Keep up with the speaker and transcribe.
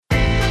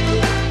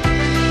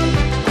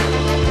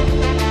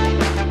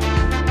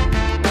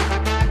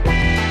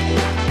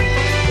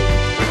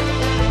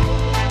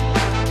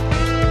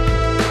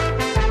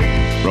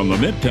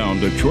Midtown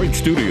Detroit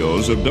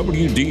studios of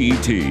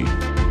WDET.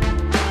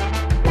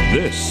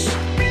 This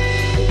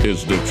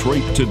is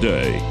Detroit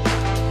Today.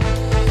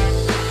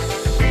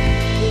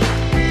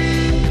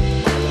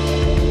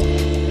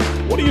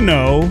 What do you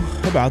know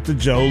about the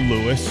Joe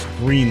Louis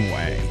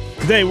Greenway?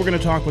 Today we're going to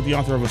talk with the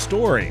author of a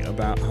story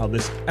about how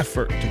this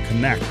effort to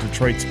connect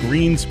Detroit's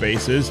green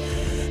spaces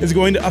is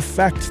going to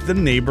affect the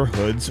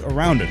neighborhoods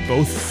around it,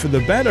 both for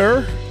the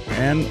better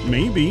and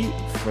maybe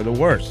for the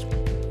worse.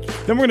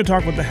 Then we're going to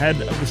talk with the head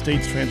of the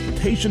state's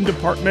transportation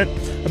department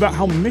about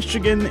how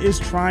Michigan is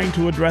trying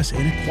to address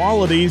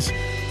inequalities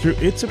through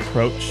its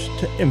approach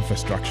to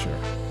infrastructure.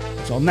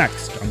 It's all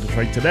next on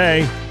Detroit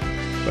Today,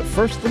 but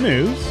first the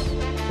news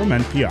from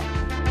NPR.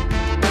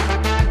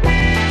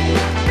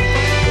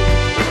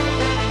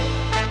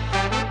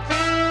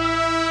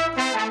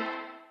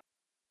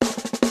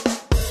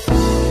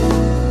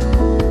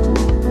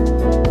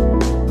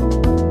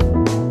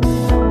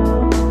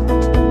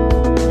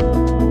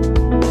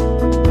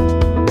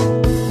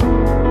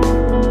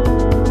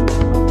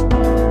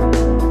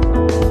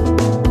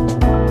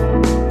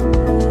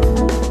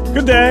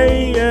 Good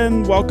day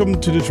and welcome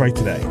to Detroit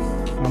Today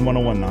on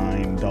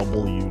 101.9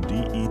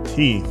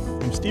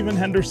 WDET. I'm Stephen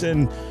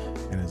Henderson,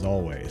 and as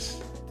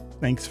always,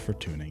 thanks for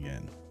tuning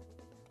in.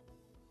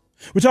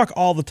 We talk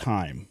all the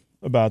time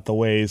about the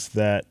ways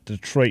that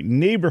Detroit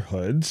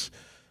neighborhoods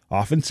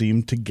often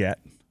seem to get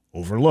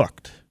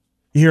overlooked.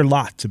 You hear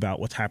lots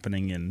about what's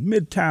happening in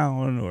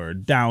Midtown or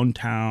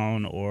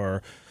downtown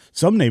or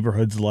some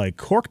neighborhoods like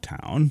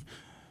Corktown,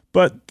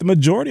 but the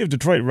majority of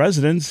Detroit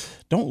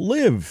residents don't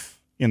live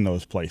in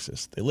those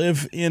places. They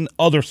live in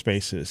other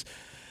spaces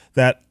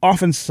that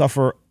often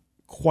suffer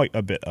quite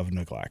a bit of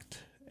neglect,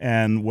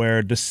 and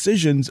where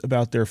decisions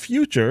about their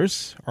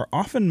futures are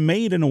often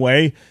made in a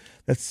way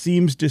that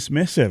seems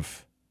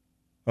dismissive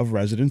of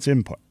residents'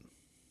 input.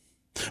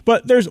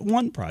 But there's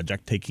one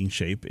project taking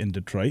shape in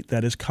Detroit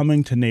that is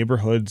coming to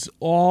neighborhoods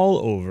all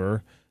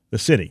over the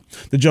city,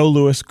 the Joe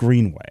Louis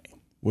Greenway,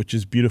 which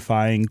is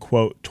beautifying,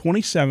 quote,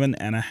 27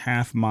 and a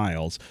half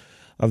miles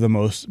of the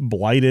most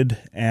blighted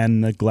and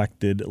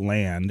neglected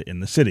land in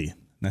the city.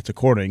 That's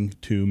according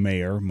to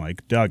Mayor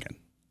Mike Duggan.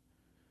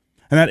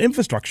 And that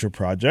infrastructure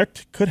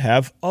project could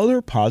have other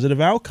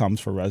positive outcomes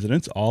for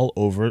residents all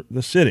over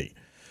the city,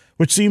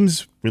 which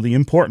seems really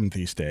important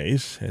these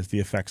days as the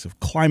effects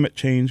of climate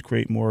change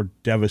create more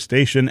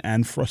devastation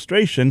and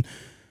frustration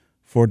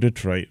for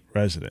Detroit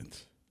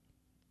residents.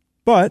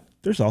 But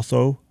there's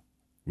also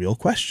real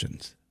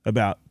questions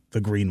about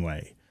the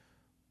Greenway.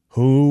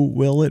 Who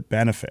will it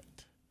benefit?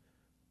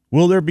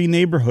 Will there be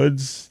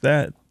neighborhoods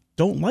that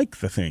don't like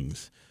the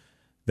things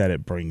that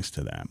it brings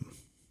to them?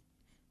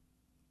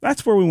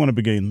 That's where we want to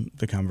begin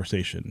the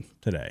conversation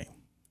today.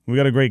 We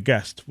got a great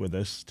guest with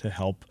us to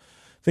help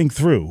think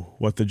through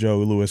what the Joe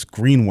Louis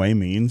Greenway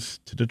means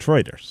to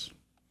Detroiters.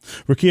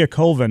 Rukia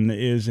Colvin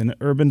is an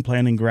urban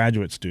planning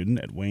graduate student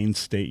at Wayne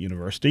State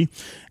University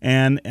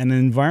and an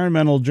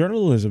environmental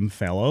journalism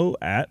fellow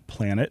at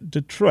Planet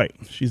Detroit.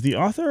 She's the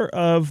author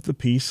of the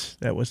piece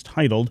that was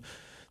titled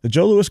 "The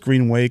Joe Louis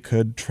Greenway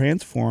Could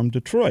Transform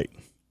Detroit.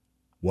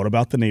 What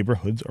about the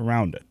neighborhoods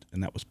around it?"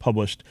 And that was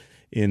published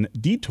in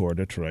Detour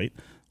Detroit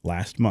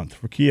last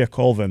month. Rukia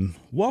Colvin,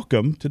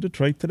 welcome to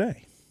Detroit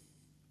Today.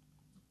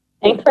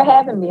 Thanks for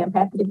having me. I'm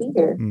happy to be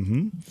here.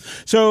 Mm-hmm.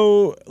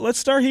 So let's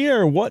start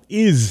here. What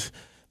is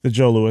the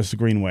Joe Louis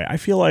Greenway? I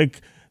feel like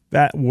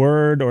that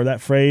word or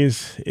that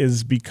phrase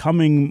is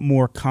becoming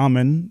more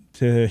common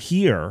to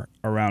hear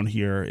around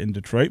here in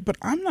Detroit, but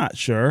I'm not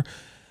sure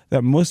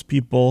that most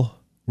people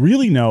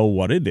really know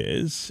what it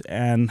is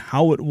and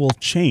how it will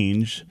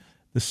change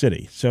the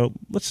city. So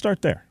let's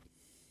start there.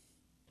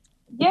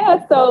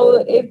 Yeah,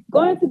 so it's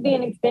going to be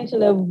an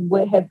extension of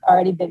what has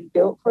already been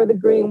built for the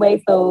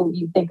Greenway. So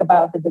you think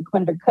about the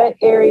DeQuinder Cut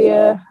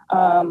area,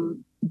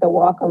 the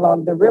walk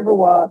along the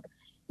Riverwalk.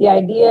 The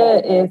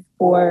idea is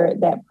for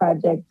that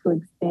project to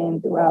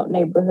extend throughout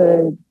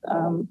neighborhoods,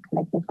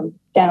 connecting from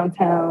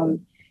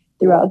downtown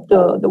throughout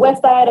the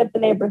west side of the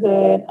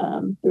neighborhood,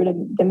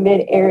 through the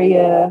mid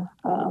area,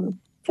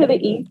 to the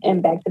east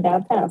and back to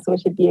downtown. So it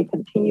should be a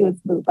continuous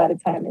loop by the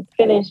time it's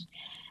finished.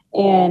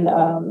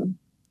 And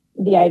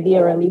the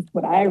idea, or at least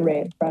what I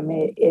read from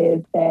it,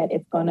 is that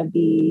it's going to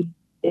be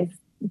this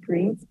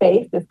green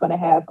space that's going to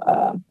have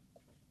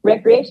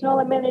recreational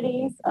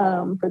amenities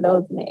for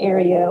those in the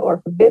area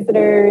or for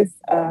visitors,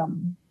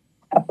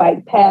 a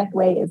bike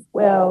pathway as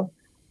well.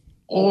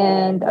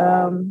 And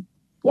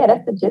yeah,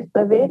 that's the gist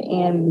of it.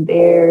 And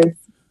there's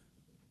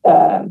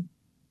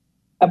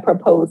a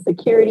proposed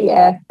security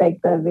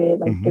aspect of it.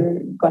 Like they're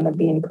going to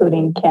be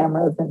including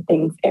cameras and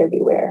things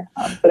everywhere.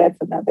 So that's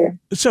another.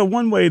 So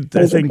one way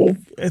I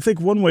think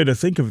one way to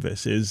think of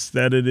this is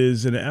that it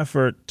is an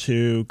effort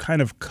to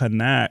kind of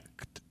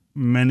connect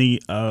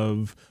many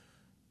of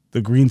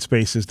the green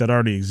spaces that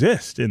already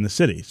exist in the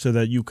city, so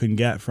that you can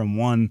get from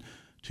one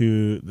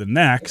to the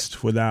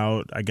next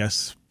without, I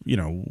guess,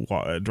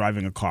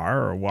 driving a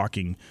car or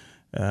walking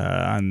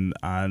on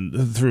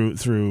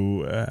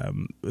through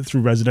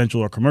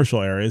residential or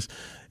commercial areas.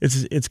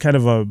 It's kind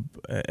of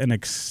an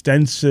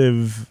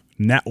extensive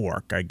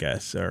network, I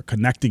guess, or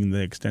connecting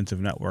the extensive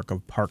network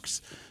of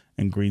parks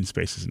and green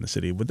spaces in the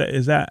city.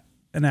 Is that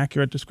an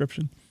accurate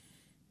description?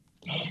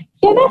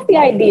 Yeah, that's the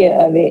idea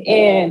of it.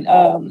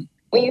 And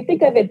when you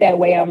think of it that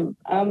way,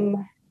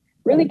 I'm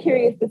really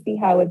curious to see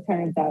how it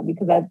turns out,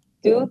 because I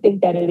do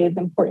think that it is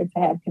important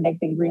to have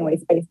connecting greenway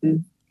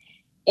spaces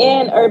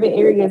in urban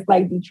areas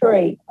like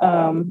Detroit,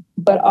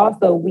 but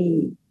also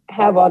we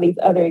have all these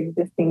other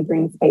existing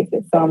green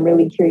spaces. So I'm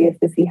really curious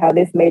to see how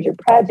this major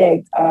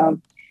project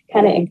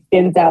kind of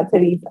extends out to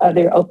these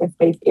other open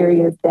space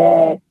areas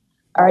that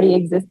already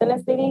exist in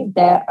the city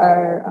that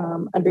are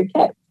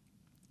underkept.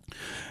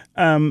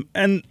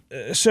 And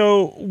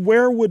so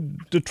where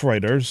would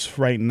Detroiters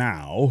right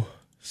now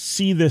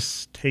see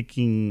this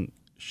taking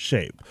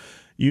shape?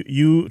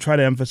 You try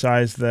to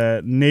emphasize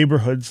that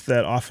neighborhoods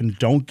that often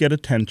don't get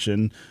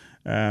attention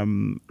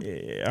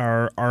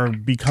are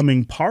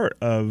becoming part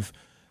of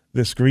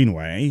this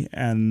greenway,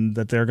 and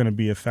that they're going to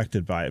be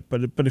affected by it.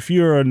 But if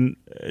you're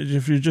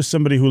just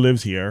somebody who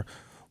lives here,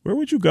 where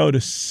would you go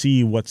to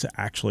see what's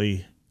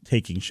actually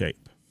taking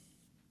shape?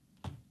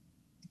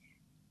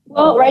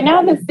 Well, right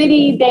now the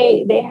city,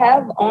 they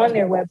have on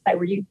their website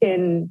where you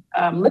can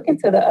look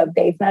into the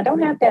updates. And I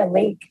don't have that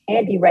link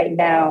handy right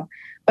now,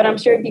 but I'm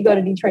sure if you go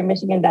to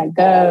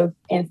DetroitMichigan.gov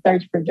and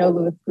search for Joe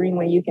Louis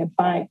Greenway, you can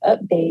find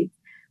updates.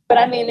 But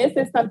I mean, this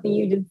is something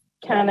you just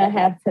kind of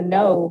have to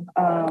know,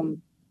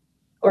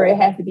 or it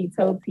has to be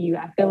told to you.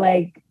 I feel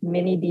like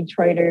many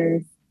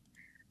Detroiters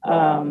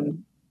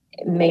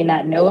may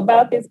not know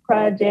about this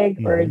project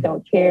or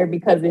don't care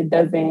because they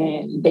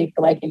feel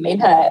like it may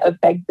not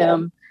affect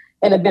them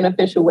in a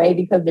beneficial way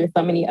because there's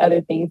so many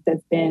other things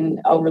that's been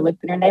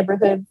overlooked in their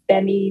neighborhoods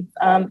that needs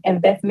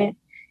investment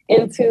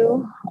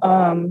into,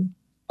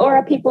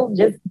 or people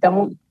just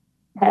don't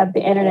have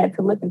the internet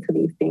to look into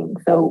these things.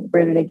 So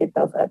where do they get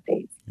those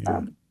updates?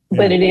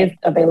 But it is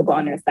available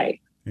on their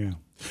site. Yeah.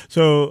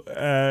 So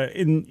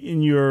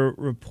in your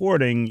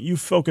reporting, you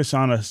focus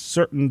on a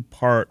certain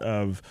part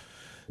of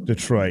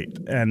Detroit,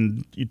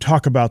 and you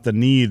talk about the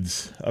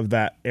needs of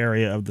that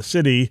area of the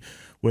city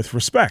with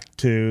respect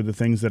to the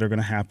things that are going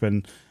to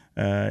happen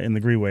in the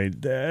Greenway.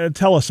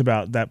 Tell us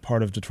about that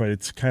part of Detroit.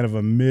 It's kind of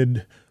a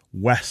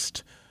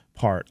Midwest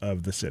part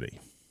of the city.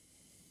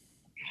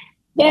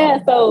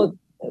 Yeah, so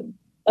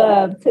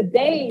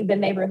today the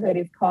neighborhood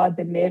is called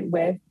the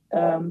Midwest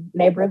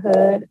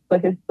neighborhood,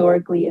 but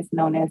historically it's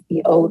known as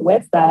the Old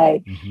West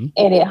Side.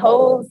 And it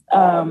holds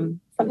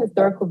some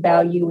historical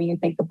value when you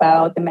think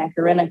about the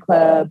Macarena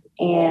Club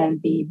and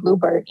the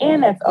Bluebird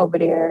Inn that's over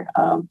there.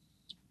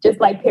 Just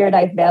like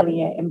Paradise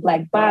Valley and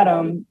Black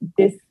Bottom,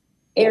 this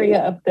area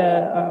of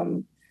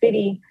the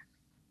city,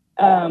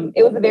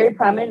 it was a very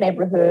prominent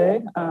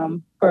neighborhood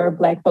for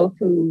Black folks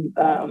who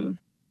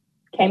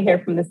came here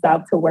from the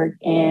South to work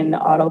in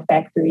auto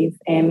factories,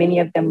 and many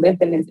of them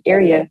lived in this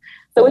area.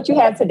 So what you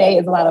have today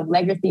is a lot of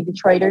legacy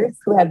Detroiters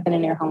who have been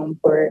in their home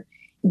for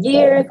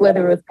years,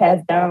 whether it was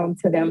passed down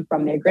to them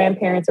from their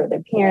grandparents or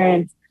their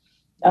parents,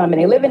 and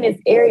they live in this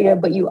area,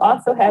 but you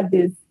also have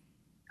this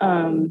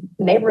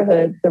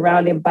neighborhood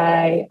surrounded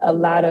by a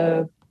lot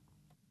of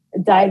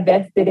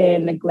divested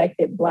and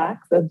neglected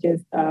blocks of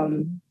just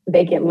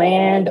vacant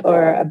land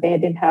or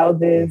abandoned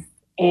houses,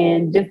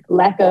 and just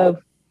lack of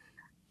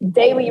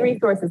daily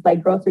resources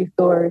like grocery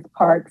stores,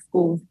 parks,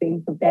 schools,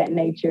 things of that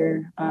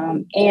nature.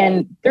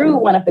 And through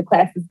one of the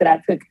classes that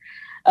I took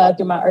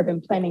through my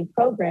urban planning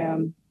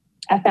program,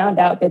 I found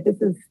out that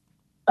this is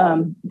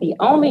the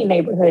only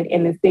neighborhood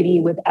in the city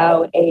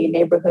without a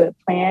neighborhood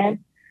plan.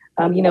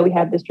 We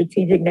have the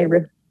Strategic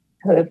Neighborhood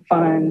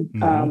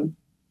Fund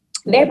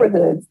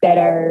neighborhoods that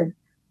are,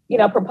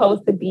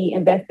 proposed to be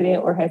invested in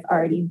or has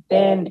already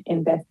been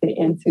invested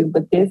into.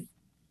 But this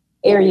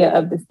area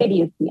of the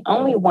city is the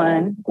only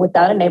one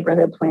without a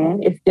neighborhood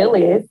plan. It still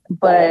is,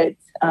 but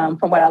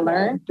from what I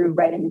learned through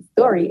writing the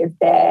story is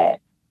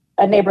that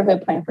a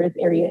neighborhood plan for this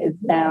area is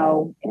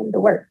now in the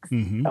works.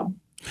 So.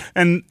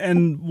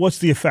 And what's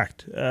the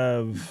effect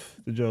of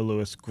the Joe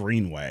Louis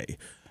Greenway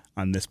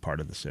on this part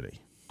of the city?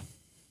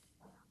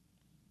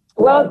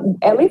 Well,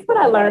 at least what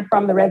I learned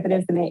from the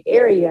residents in the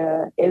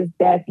area is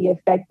that the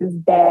effect is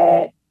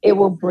that it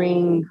will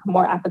bring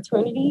more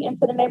opportunity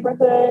into the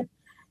neighborhood.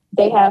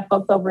 They have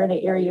folks over in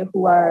the area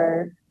who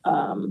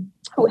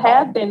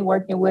have been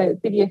working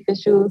with city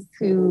officials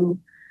to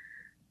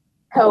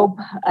help,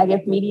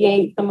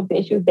 mediate some of the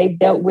issues they've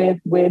dealt with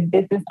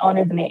business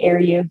owners in the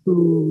area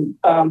who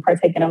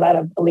partake in a lot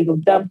of illegal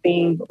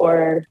dumping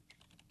or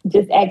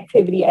just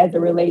activity as it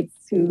relates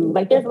to,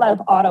 there's a lot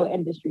of auto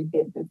industry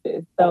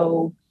businesses.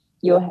 So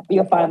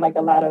you'll find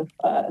a lot of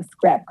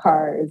scrap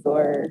cars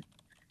or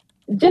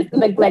just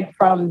neglect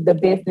from the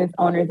business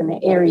owners in the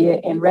area,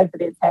 and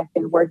residents have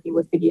been working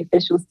with city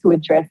officials to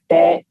address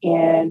that.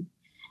 And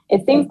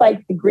it seems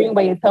like the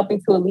Greenway is helping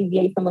to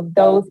alleviate some of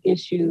those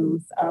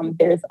issues.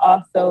 There's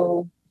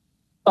also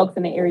folks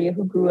in the area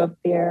who grew up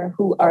there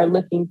who are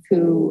looking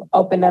to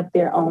open up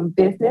their own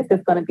business.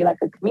 It's going to be like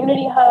a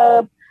community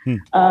hub,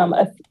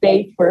 a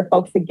space for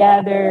folks to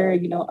gather,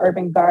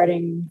 urban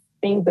gardens,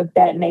 things of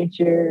that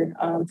nature,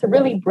 to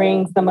really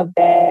bring some of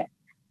that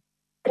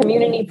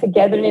community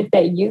togetherness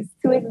that used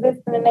to exist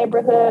in the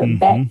neighborhood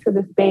back to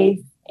the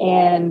space.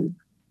 And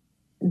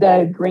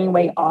the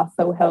Greenway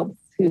also helps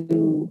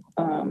to,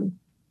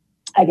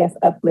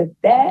 uplift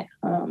that.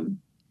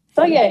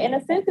 So yeah, in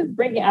a sense, it's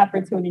bringing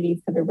opportunities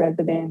to the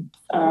residents.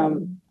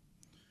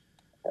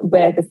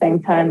 But at the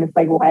same time, it's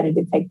like, why did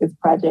it take this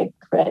project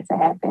for that to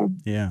happen?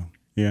 Yeah.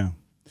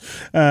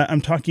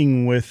 I'm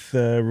talking with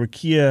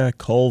Rakia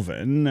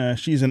Colvin.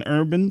 She's an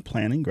urban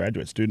planning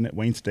graduate student at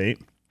Wayne State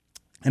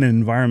and an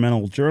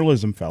environmental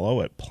journalism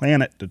fellow at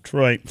Planet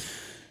Detroit.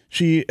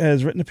 She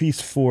has written a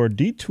piece for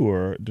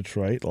Detour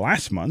Detroit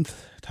last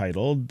month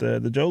titled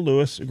The Joe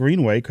Louis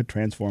Greenway Could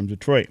Transform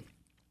Detroit.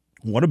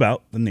 What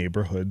about the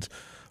neighborhoods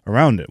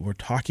around it? We're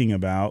talking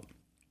about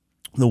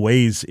the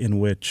ways in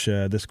which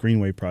this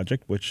Greenway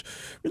project, which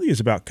really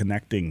is about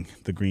connecting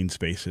the green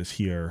spaces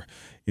here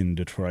in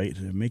Detroit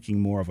and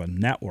making more of a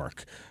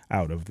network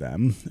out of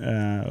them.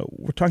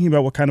 We're talking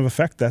about what kind of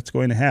effect that's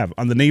going to have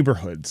on the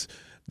neighborhoods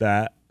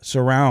that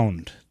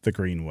surround the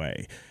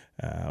Greenway.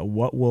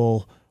 What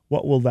will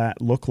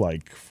that look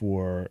like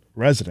for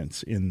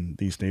residents in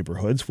these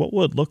neighborhoods? What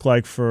will it look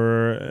like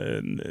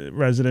for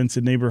residents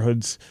in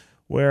neighborhoods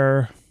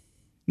where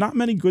not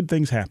many good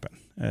things happen?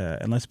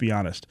 And let's be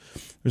honest,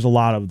 there's a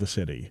lot of the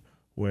city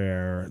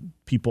where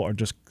people are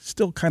just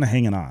still kind of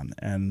hanging on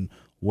and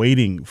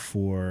waiting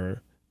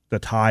for the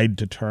tide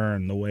to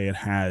turn the way it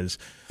has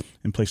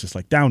in places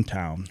like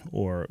downtown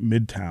or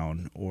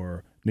midtown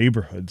or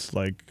neighborhoods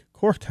like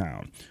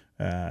Corktown.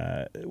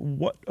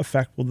 What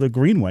effect will the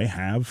Greenway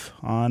have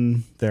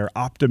on their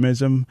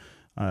optimism,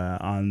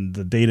 on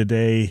the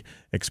day-to-day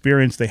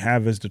experience they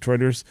have as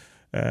Detroiters,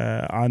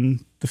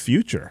 on the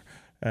future?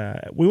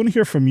 We want to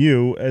hear from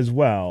you as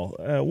well.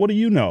 What do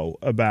you know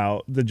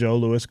about the Joe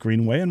Louis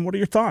Greenway, and what are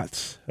your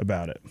thoughts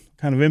about it? What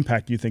kind of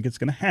impact do you think it's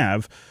going to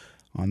have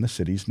on the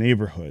city's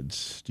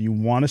neighborhoods? Do you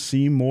want to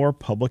see more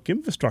public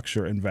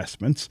infrastructure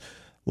investments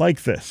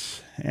like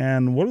this?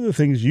 And what are the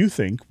things you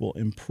think will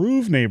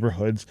improve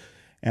neighborhoods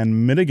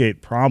and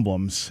mitigate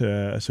problems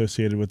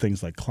associated with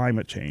things like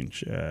climate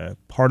change?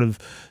 Part of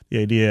the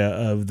idea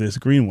of this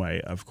Greenway,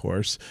 of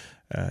course,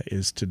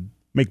 is to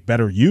make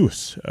better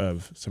use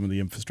of some of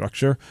the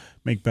infrastructure,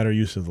 make better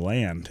use of the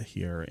land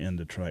here in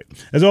Detroit.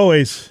 As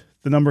always,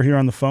 the number here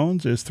on the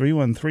phones is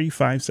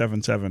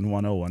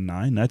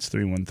 313-577-1019. That's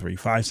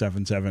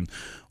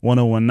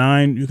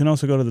 313-577-1019. You can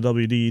also go to the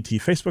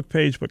WDET Facebook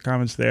page, put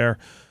comments there,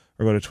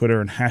 or go to Twitter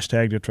and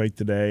hashtag Detroit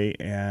Today,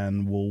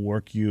 and we'll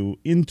work you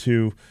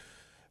into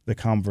the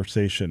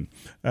conversation.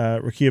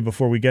 Rakia,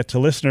 before we get to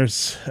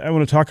listeners, I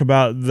want to talk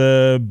about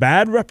the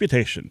bad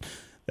reputation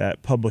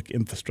that public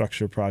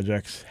infrastructure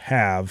projects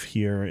have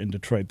here in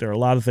Detroit. There are a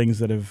lot of things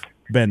that have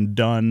been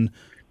done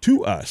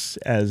to us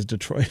as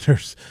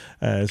Detroiters,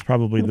 is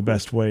probably the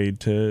best way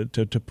to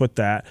put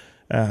that.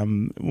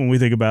 When we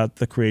think about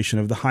the creation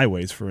of the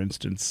highways, for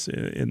instance,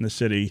 in the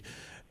city,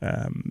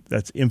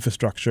 that's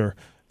infrastructure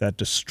that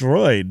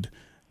destroyed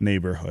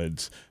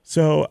neighborhoods.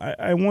 So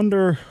I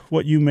wonder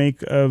what you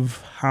make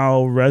of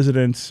how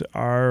residents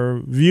are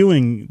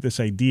viewing this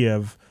idea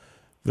of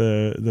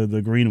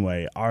the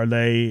Greenway. Are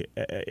they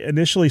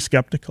initially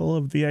skeptical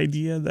of the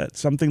idea that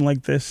something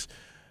like this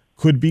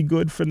could be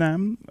good for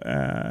them,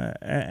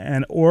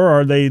 or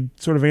are they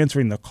sort of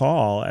answering the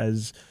call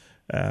as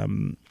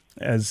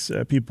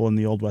people in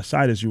the Old West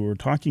Side, as you were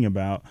talking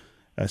about,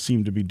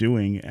 seem to be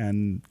doing,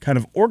 and kind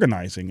of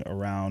organizing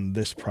around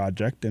this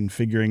project and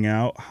figuring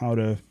out how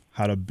to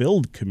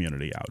build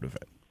community out of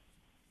it?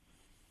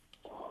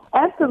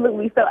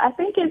 Absolutely. So I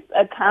think it's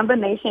a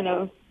combination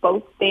of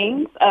both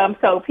things.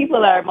 So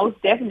people are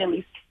most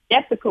definitely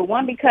skeptical.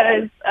 One,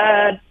 because,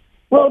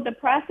 the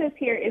process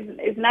here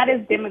is not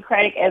as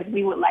democratic as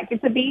we would like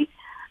it to be.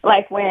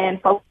 Like when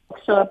folks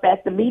show up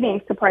at the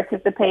meetings to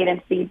participate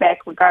in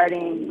feedback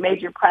regarding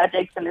major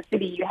projects in the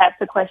city, you have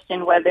to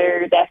question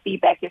whether that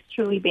feedback is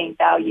truly being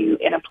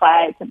valued and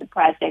applied to the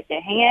project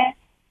at hand.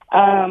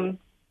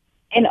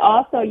 And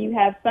also you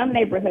have some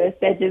neighborhoods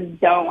that just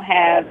don't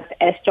have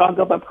as strong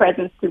of a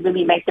presence to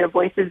really make their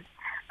voices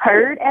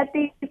heard at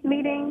these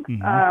meetings,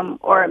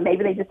 or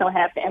maybe they just don't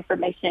have the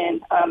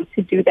information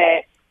to do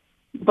that.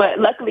 But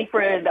luckily for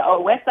the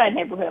Old West Side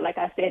neighborhood, like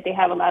I said, they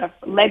have a lot of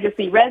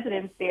legacy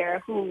residents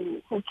there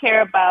who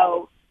care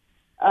about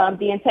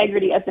the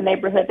integrity of the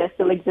neighborhood that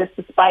still exists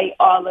despite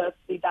all of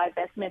the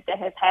divestment that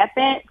has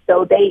happened.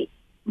 So they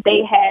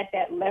had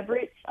that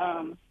leverage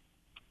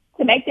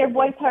to make their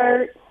voice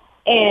heard.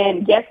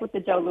 And yes, with the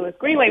Joe Louis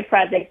Greenway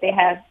project, they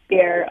have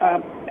their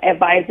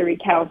advisory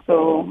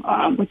council,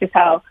 which is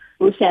how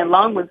Rushan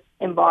Long was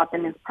involved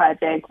in this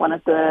project, one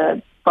of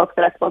the folks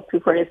that I spoke to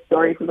for this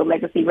story, who's a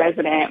legacy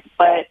resident.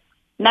 But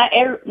not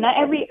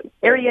every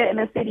area in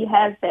the city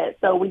has that.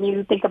 So when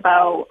you think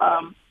about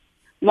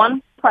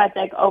one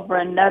project over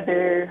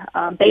another,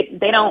 they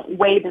don't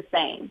weigh the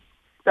same.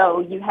 So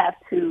you have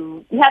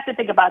to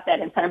think about that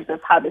in terms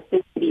of how the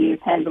city is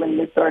handling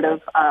this sort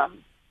of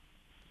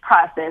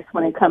process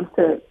when it comes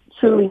to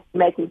truly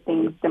making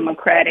things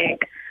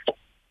democratic.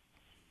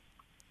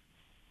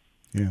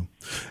 Yeah.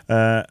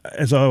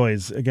 As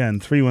always, again,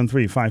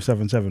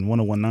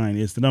 313-577-1019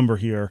 is the number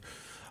here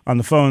on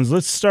the phones.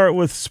 Let's start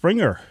with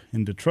Springer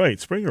in Detroit.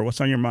 Springer, what's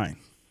on your mind?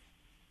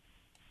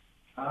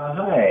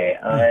 Hi,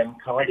 I'm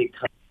calling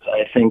because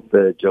I think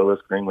the Joe Louis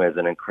Greenway is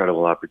an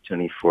incredible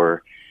opportunity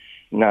for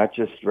not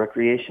just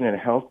recreation and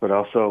health, but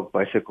also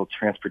bicycle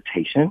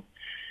transportation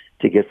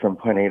to get from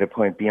point A to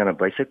point B on a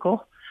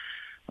bicycle.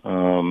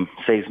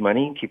 Saves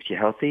money, keeps you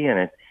healthy, and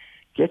it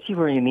gets you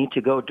where you need to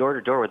go door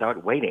to door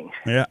without waiting.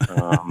 Yeah,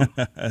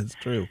 that's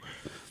true.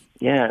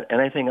 Yeah, and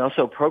I think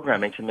also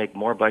programming to make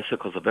more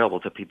bicycles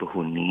available to people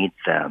who need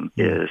them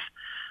is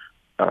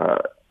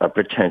a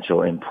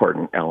potential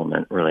important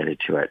element related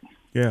to it.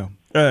 Yeah.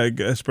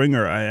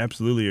 Springer, I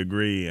absolutely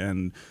agree.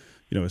 And,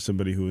 as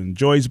somebody who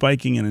enjoys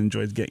biking and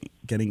enjoys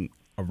getting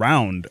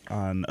around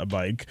on a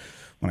bike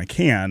when I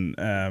can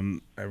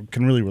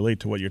really relate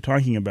to what you're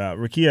talking about.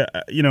 Rakia,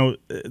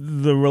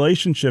 the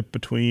relationship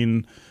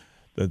between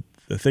the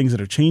things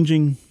that are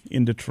changing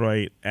in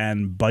Detroit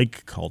and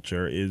bike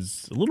culture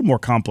is a little more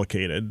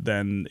complicated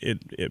than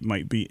it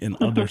might be in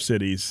other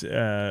cities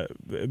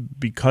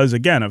because,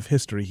 again, of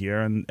history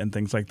here and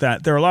things like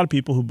that. There are a lot of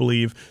people who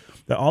believe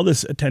that all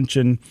this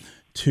attention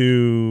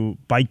to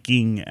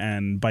biking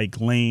and bike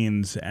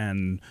lanes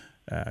and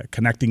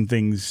connecting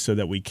things so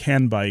that we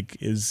can bike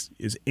is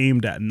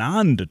aimed at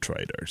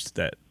non-Detroiters,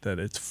 that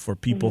it's for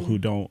people who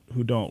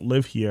don't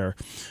live here.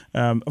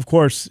 Of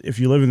course, if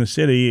you live in the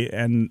city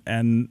and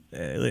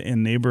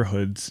in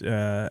neighborhoods,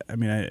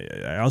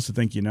 I also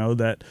think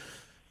that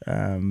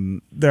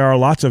there are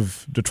lots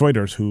of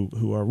Detroiters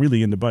who are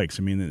really into bikes.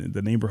 I mean,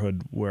 the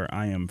neighborhood where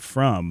I am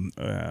from,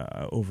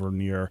 over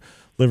near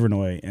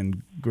Livernois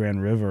and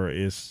Grand River,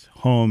 is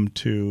home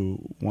to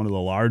one of the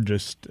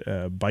largest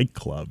bike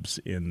clubs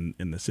in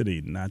the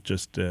city. They're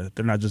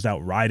not just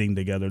out riding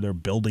together; they're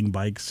building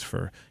bikes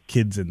for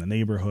kids in the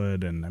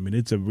neighborhood, and I mean,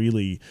 it's a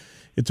really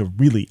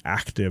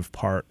active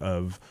part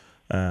of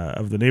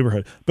the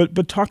neighborhood.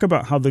 But talk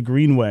about how the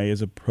Greenway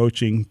is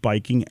approaching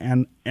biking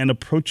and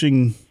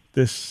approaching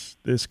this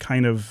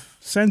kind of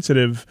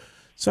sensitive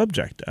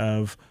subject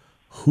of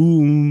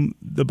whom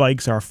the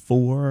bikes are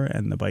for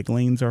and the bike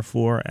lanes are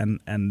for,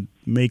 and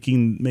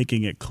making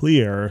it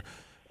clear,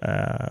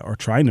 or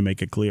trying to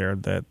make it clear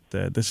that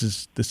this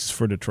is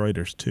for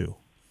Detroiters too.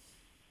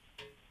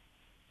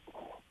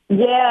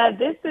 Yeah,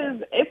 it's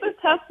a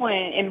tough one,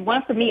 and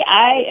one for me.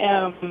 I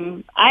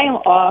am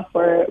all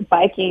for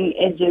biking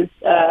and just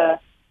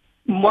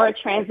more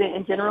transit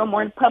in general,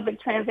 more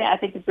public transit. I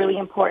think it's really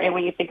important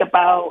when you think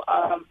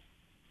about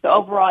the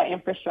overall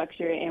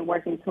infrastructure and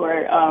working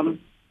toward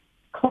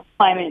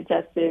climate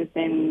justice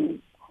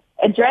and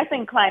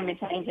addressing climate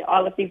change and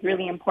all of these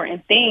really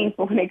important things.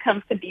 But when it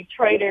comes to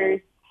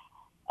Detroiters,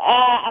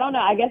 I don't know.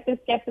 I guess this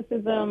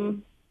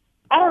skepticism,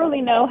 I don't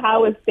really know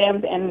how it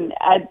stems, and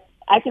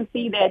I can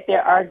see that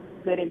there are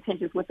good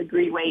intentions with the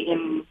Greenway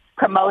in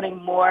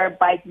promoting more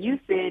bike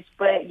usage.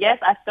 But yes,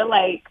 I feel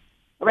like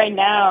right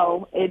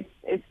now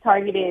it's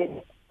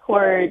targeted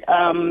toward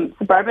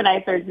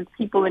suburbanizers, just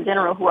people in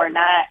general who are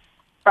not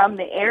from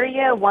the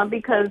area. One,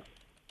 because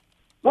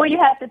you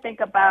have to think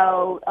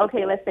about,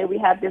 okay, let's say we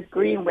have this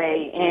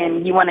Greenway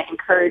and you want to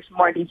encourage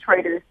more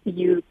Detroiters to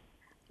use,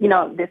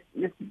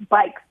 this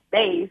bike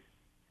space.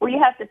 Well, you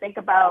have to think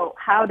about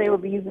how they will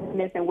be using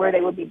this and where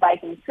they will be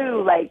biking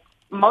to. Like,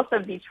 most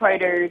of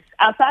Detroiters,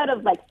 outside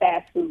of like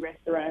fast food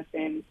restaurants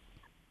and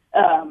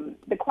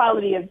the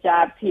quality of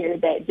jobs here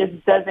that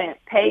just doesn't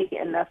pay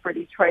enough for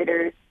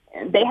Detroiters,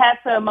 and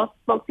most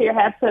folks here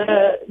have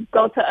to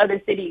go to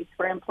other cities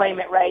for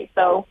employment, right?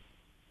 So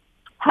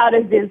how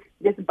does this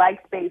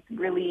bike space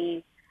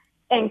really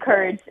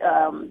encourage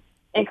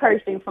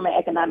things from an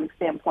economic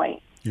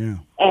standpoint? Yeah.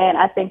 And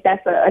I think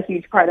that's a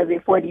huge part of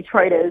it for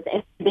Detroiters.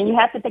 And then you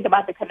have to think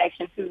about the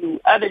connection to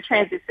other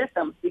transit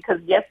systems,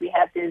 because yes, we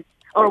have this,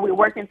 or we're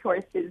working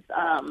towards this,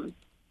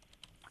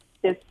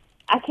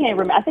 I can't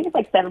remember, I think it's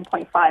like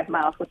 7.5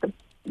 miles what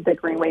the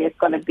Greenway is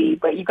going to be,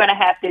 but you're going to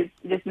have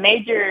this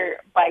major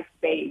bike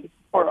space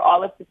for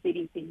all of the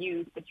cities to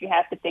use, but you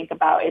have to think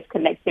about its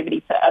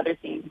connectivity to other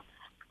things,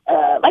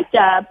 like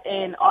jobs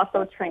and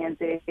also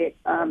transit.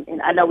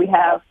 And I know we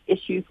have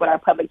issues with our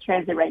public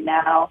transit right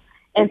now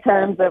in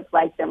terms of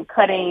like them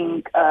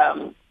cutting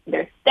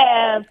their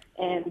staff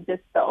and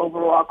just the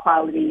overall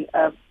quality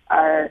of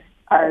our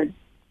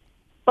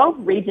both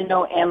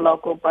regional and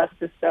local bus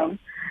system.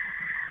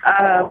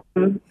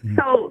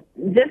 So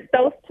just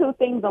those two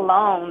things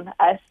alone,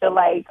 I feel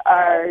like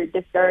are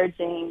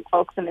discouraging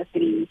folks in the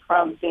city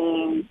from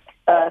being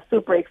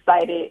super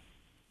excited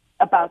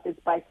about this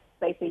bike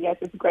space. And yes,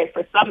 it's great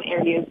for some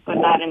areas, but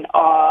not in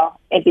all.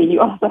 And then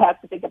you also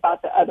have to think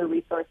about the other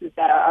resources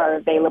that are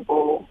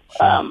available,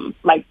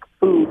 like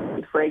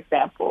food, for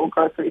example,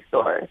 grocery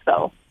stores.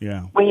 So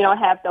when you don't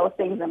have those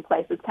things in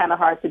place, it's kind of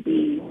hard to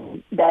be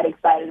that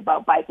excited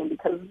about biking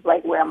because,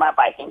 like, where am I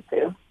biking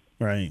to?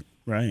 Right.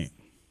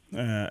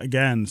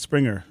 Again,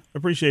 Springer,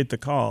 appreciate the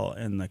call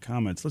and the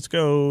comments. Let's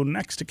go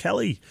next to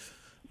Kelly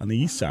on the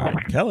east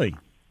side. Kelly.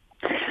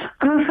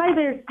 Hi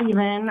there,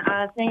 Stephen.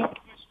 Thanks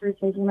for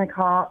taking my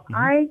call.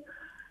 I,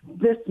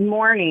 this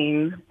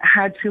morning,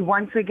 had to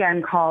once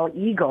again call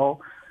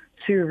Eagle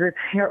to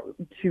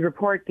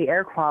report the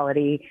air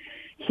quality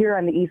here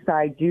on the east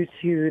side due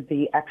to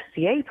the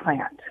FCA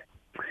plant.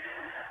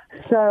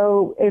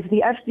 So if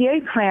the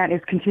FCA plant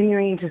is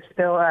continuing to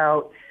spill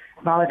out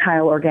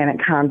volatile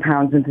organic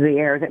compounds into the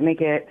air that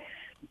make it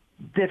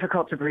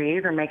difficult to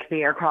breathe or make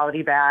the air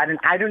quality bad, and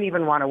I don't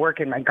even want to work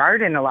in my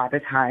garden a lot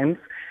of times,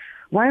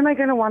 why am I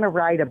going to want to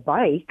ride a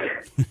bike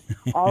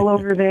all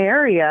over the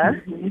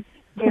area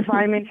if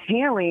I'm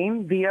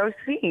inhaling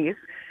VOCs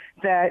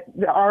that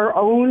our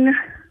own,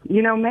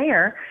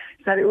 mayor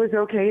said it was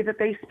okay that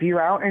they spew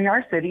out in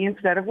our city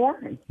instead of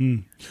Warren?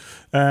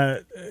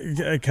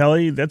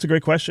 Kelly, that's a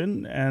great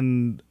question.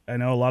 And I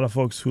know a lot of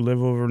folks who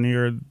live over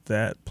near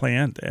that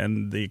plant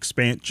and the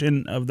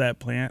expansion of that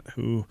plant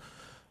who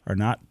are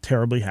not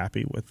terribly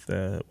happy with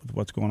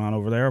what's going on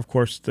over there. Of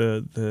course,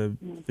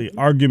 the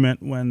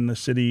argument when the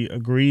city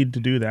agreed to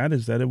do that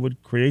is that it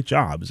would create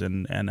jobs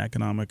and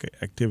economic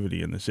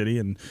activity in the city,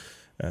 and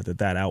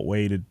that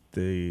outweighed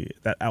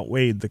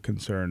the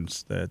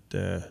concerns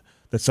that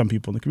some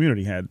people in the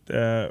community had.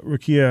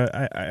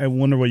 Rukia, I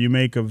wonder what you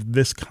make of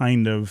this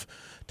kind of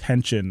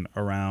tension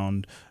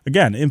around,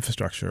 again,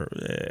 infrastructure.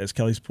 As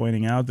Kelly's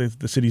pointing out,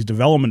 the city's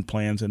development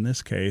plans in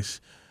this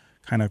case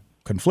kind of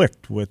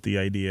conflict with the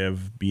idea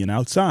of being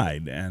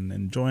outside and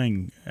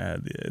enjoying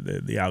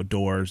the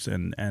outdoors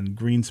and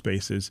green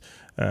spaces.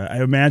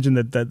 I imagine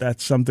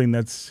that's something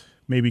that's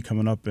maybe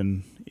coming up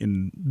in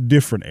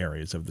different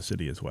areas of the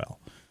city as well.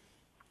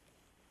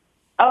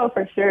 Oh,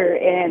 for sure.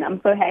 And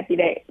I'm so happy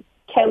that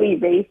Kelly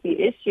raised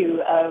the issue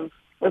of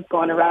what's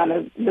going around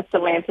of the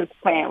Stellantis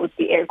plant with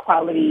the air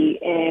quality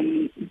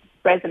and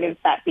residents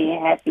not being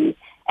happy.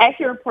 I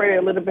actually reported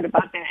a little bit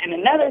about that in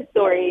another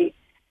story.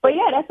 But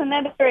yeah, that's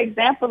another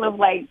example of,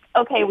 like,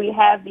 okay, we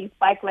have these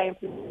bike lanes,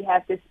 we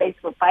have this space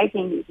for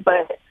biking,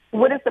 but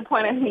what is the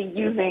point of me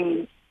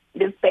using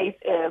this space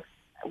if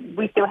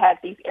we still have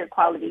these air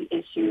quality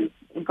issues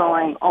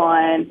going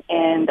on?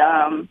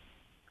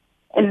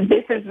 And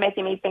this is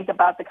making me think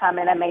about the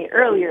comment I made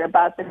earlier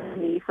about the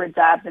need for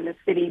jobs in the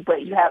city,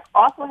 but you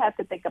also have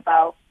to think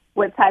about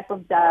what type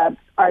of jobs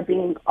are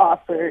being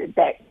offered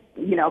that,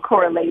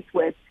 correlates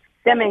with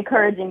them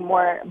encouraging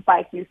more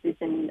bike usage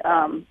and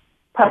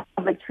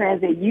public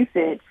transit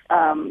usage.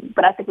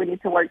 But I think we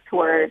need to work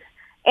toward,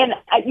 and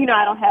I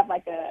don't have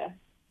like a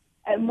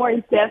more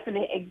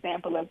definite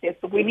example of this,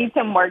 but we need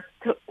to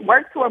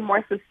work toward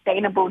more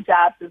sustainable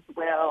jobs as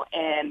well.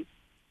 And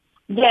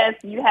yes,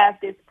 you have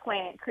this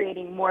plant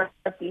creating more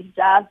of these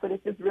jobs, but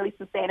it's just really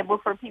sustainable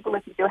for people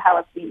if you still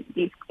have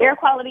these air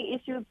quality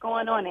issues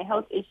going on and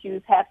health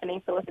issues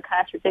happening. So it's a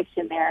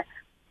contradiction there.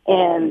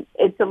 And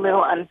it's a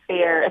little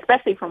unfair,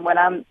 especially from what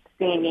I'm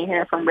seeing and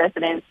hearing from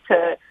residents,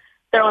 to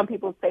throw in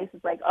people's faces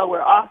like, oh,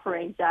 we're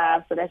offering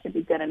jobs, so that should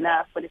be good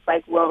enough. But it's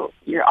like, well,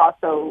 you're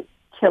also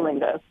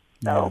killing us.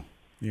 So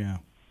Yeah.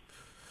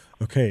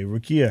 Okay,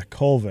 Rukia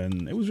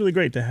Colvin, it was really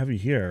great to have you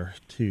here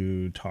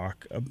to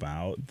talk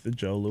about the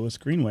Joe Louis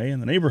Greenway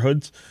and the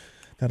neighborhoods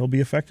that'll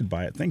be affected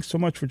by it. Thanks so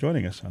much for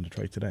joining us on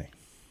Detroit Today.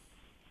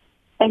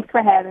 Thanks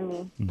for having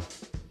me.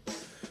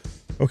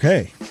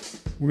 Okay,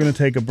 we're going to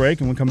take a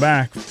break, and when we come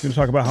back, we're going to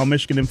talk about how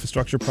Michigan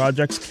infrastructure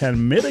projects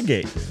can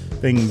mitigate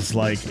things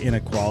like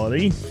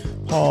inequality.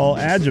 Paul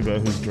Ajiba,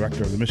 who's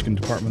director of the Michigan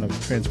Department of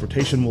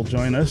Transportation, will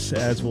join us,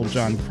 as will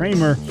John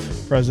Kramer,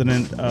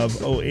 president of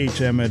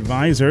OHM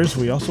Advisors.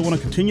 We also want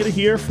to continue to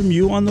hear from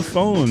you on the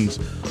phones.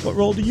 What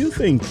role do you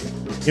think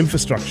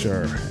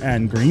infrastructure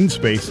and green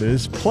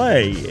spaces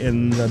play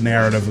in the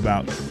narrative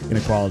about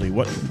inequality?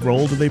 What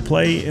role do they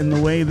play in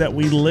the way that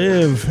we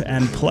live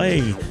and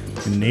play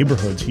in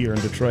neighborhoods here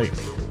in Detroit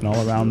and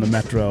all around the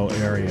metro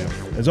area?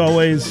 As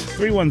always,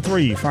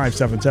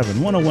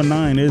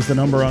 313-577-1019 is the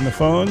number on the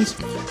phones.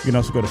 You can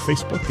also go to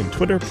Facebook and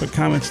Twitter, put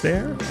comments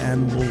there,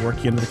 and we'll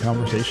work you into the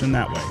conversation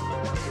that way.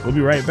 We'll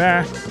be right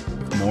back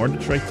with more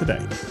Detroit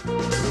Today.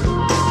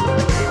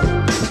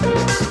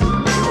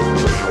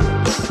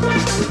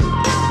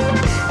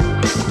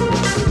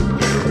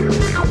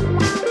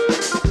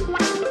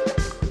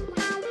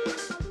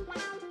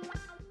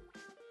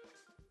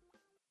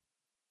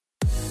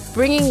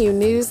 Bringing you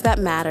news that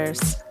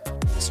matters.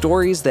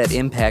 Stories that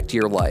impact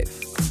your life.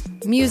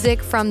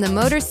 Music from the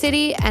Motor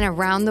City and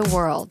around the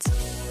world.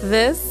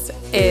 This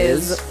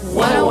is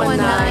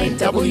 1019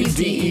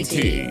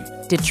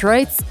 WDET.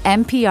 Detroit's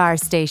NPR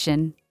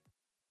station.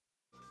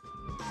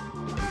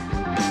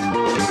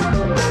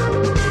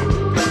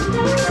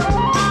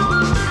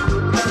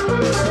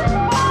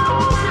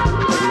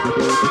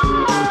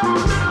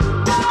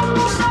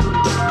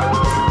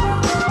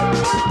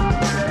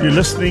 You're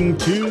listening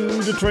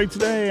to Detroit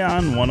Today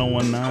on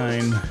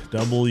 1019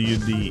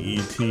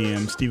 WDET.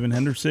 I'm Stephen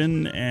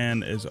Henderson,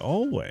 and as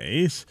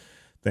always,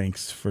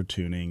 thanks for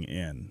tuning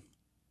in.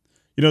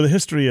 You know, the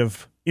history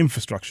of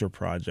infrastructure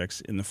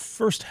projects in the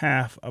first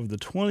half of the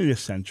 20th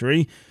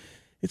century,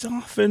 it's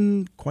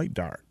often quite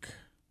dark.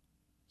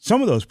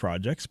 Some of those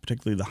projects,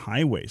 particularly the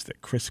highways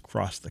that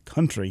crisscross the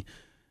country,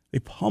 they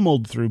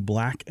pummeled through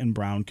black and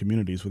brown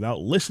communities without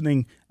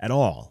listening at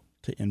all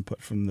to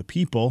input from the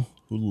people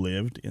who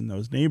lived in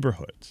those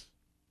neighborhoods.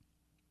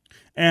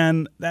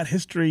 And that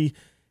history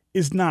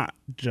is not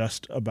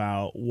just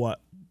about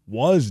what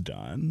was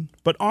done,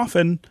 but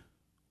often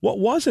what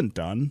wasn't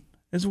done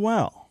as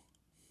well.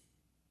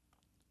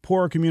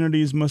 Poorer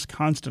communities must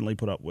constantly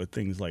put up with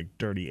things like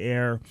dirty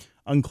air,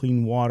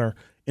 unclean water,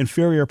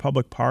 inferior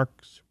public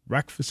parks,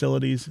 rec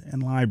facilities,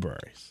 and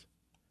libraries.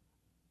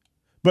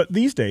 But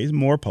these days,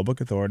 more public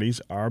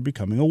authorities are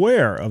becoming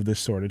aware of this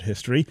sordid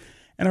history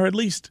and are at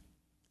least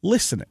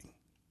listening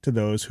to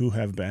those who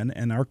have been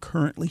and are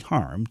currently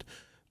harmed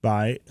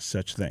by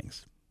such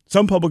things.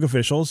 Some public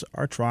officials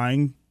are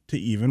trying to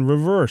even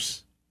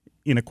reverse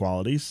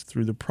inequalities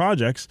through the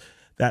projects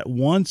that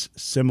once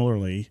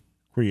similarly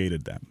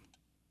created them.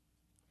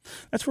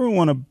 That's where we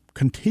want to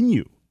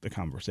continue the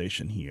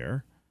conversation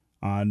here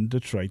on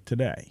Detroit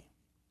Today.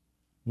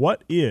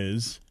 What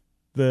is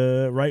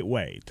the right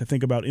way to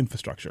think about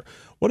infrastructure?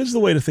 What is the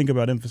way to think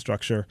about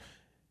infrastructure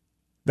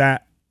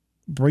that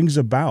brings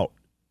about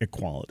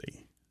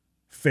equality,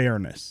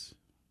 fairness,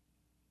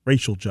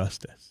 racial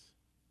justice?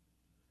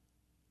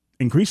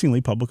 Increasingly,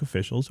 public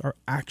officials are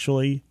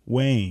actually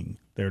weighing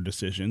their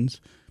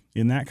decisions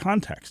in that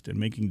context and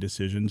making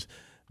decisions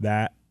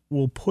that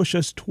will push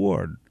us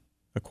toward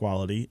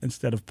equality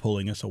instead of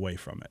pulling us away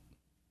from it.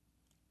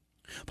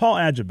 Paul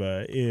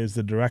Ajiba is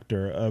the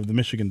director of the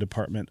Michigan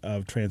Department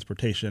of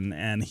Transportation,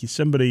 and he's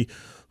somebody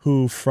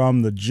who,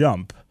 from the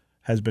jump,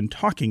 has been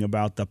talking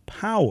about the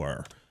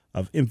power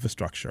of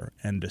infrastructure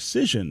and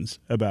decisions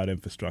about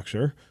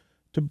infrastructure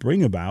to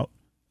bring about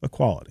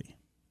equality.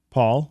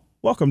 Paul,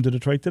 welcome to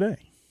Detroit Today.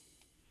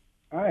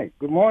 Hi.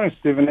 Good morning,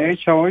 Stephen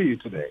H. How are you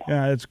today?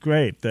 Yeah, it's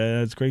great.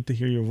 It's great to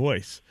hear your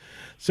voice.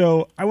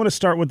 So I want to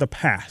start with the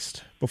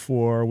past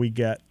before we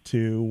get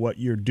to what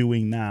you're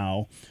doing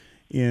now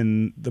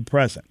in the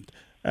present.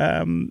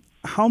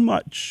 How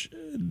much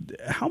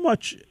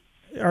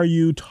are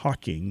you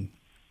talking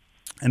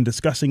and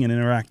discussing and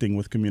interacting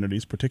with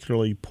communities,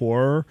 particularly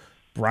poorer,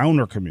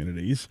 browner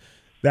communities,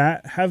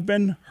 that have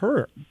been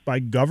hurt by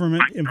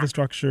government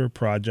infrastructure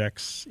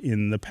projects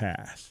in the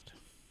past?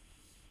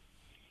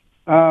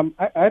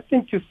 I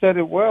think you said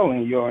it well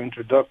in your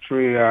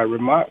introductory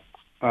remarks,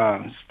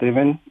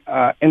 Stephen.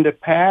 In the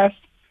past,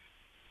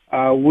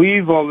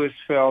 we've always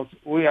felt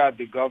we are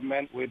the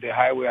government, with the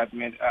highway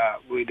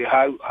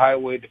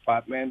highway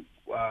department.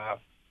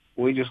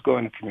 We just go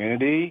in the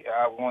community.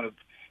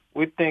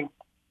 We think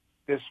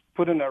this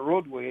putting a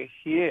roadway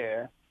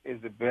here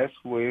is the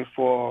best way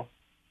for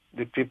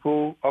the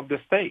people of the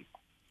state.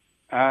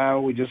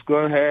 We just go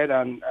ahead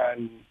and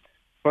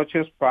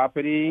purchase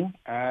property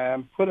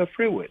and put a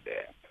freeway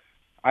there.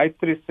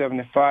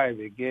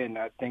 I-375, again,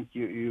 I think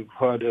you've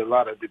heard a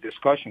lot of the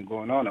discussion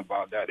going on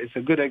about that. It's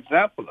a good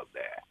example of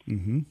that.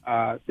 Mm-hmm.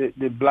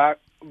 The Black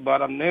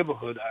Bottom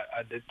neighborhood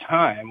at the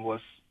time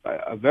was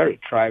a very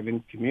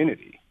thriving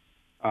community.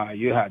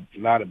 You had a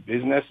lot of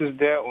businesses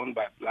there owned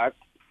by black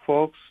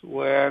folks,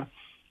 where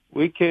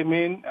we came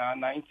in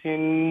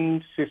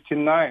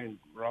 1959,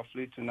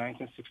 roughly to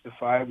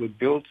 1965. We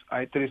built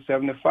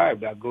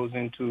I-375 that goes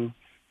into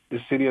the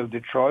city of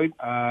Detroit,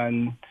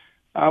 and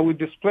we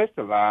displaced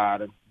a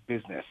lot of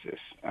businesses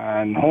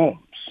and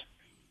homes.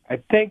 I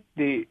think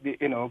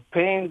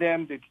paying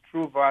them the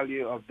true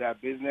value of that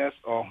business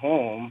or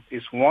home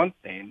is one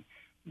thing,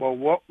 but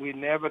what we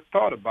never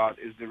thought about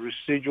is the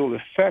residual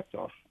effect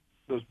of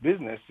those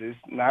businesses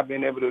not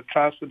being able to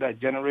transfer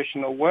that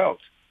generational wealth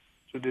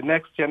to the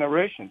next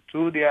generation,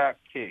 to their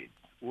kids,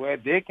 where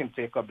they can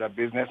take up that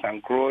business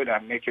and grow it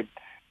and make it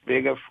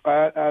bigger,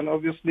 and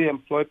obviously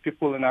employ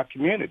people in our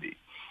community.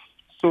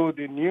 So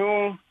the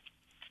new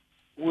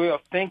way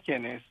of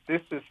thinking is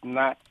this is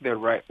not the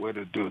right way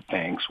to do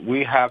things.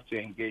 We have to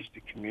engage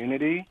the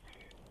community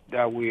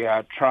that we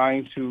are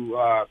trying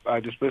to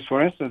displace.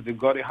 For instance, the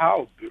Gordie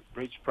Howe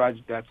Bridge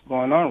project that's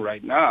going on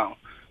right now,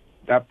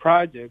 that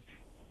project,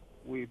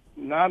 we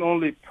not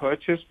only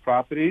purchased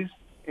properties,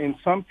 in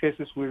some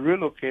cases we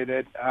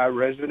relocated our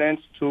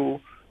residents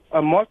to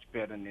a much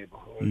better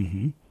neighborhood.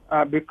 Mm-hmm.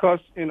 Because,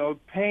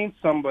 paying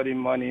somebody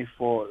money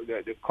for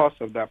the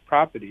cost of that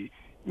property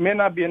may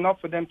not be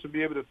enough for them to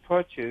be able to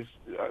purchase,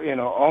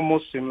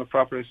 almost similar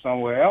property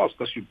somewhere else,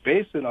 because you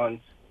base it on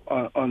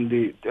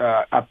the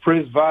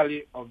appraised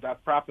value of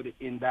that property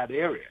in that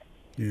area.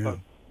 Yeah. But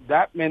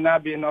that may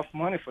not be enough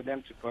money for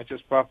them to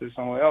purchase property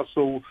somewhere else.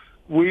 So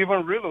we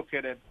even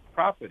relocated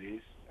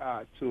properties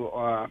to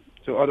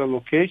other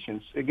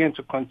locations, again,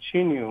 to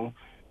continue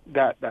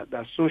that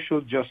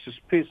social justice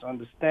piece,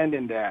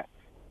 understanding that,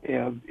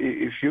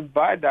 if you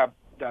buy that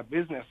that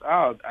business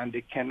out and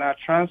they cannot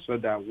transfer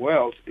that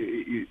wealth,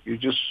 you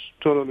just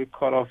totally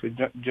cut off a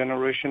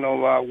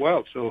generational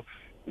wealth. So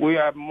we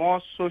are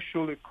more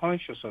socially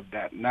conscious of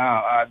that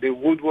now. The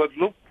Woodward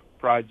Loop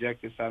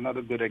project is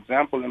another good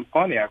example in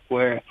Pontiac,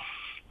 where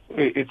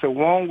it's a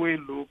one-way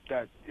loop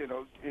that,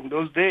 in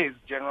those days,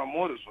 General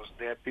Motors was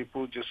there.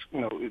 People just,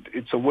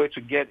 it's a way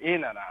to get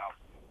in and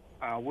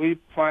out. We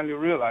finally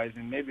realized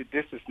that maybe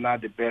this is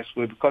not the best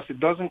way because it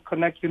doesn't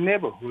connect the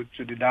neighborhood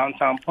to the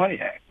downtown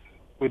Pontiac.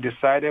 We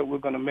decided we're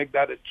going to make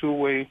that a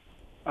two-way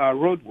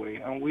roadway,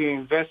 and we're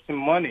investing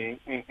money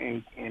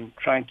in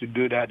trying to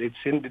do that. It's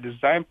in the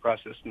design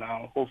process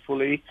now.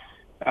 Hopefully,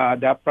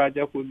 that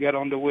project will get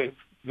on the way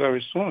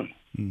very soon.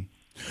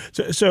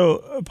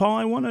 So, Paul,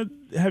 I want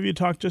to have you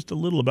talk just a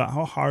little about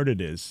how hard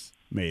it is,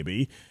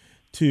 maybe,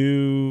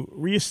 to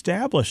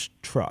reestablish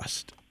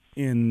trust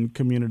in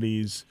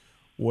communities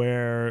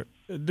where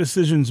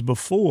decisions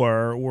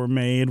before were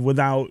made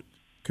without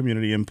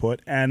community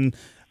input and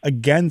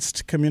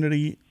against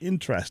community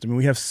interest. I mean,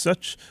 we have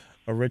such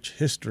a rich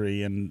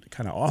history and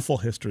kind of awful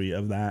history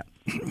of that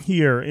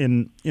here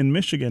in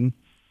Michigan,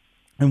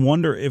 and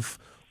wonder if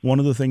one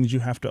of the things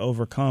you have to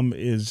overcome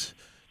is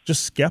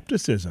just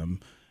skepticism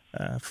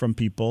from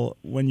people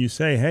when you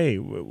say, hey,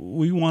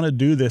 we want to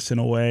do this in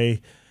a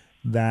way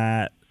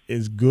that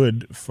is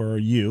good for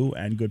you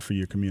and good for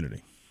your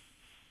community.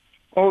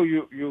 Oh,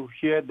 you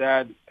hear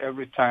that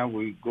every time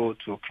we go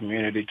to a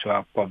community to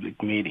have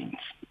public meetings.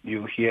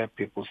 You hear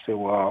people say,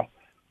 well,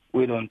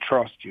 we don't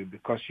trust you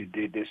because you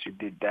did this, you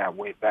did that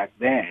way back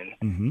then.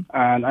 Mm-hmm.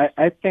 And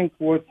I think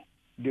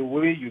the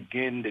way you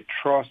gain the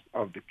trust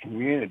of the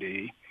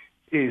community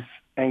is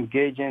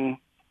engaging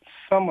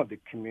some of the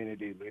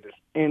community leaders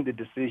in the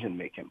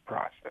decision-making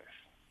process.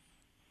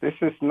 This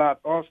is not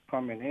us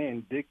coming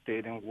in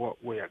dictating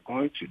what we are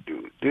going to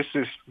do. This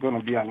is going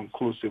to be an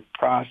inclusive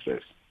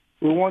process.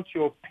 We want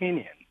your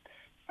opinion.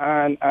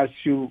 And as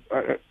you,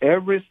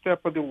 every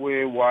step of the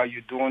way while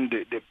you're doing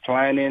the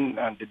planning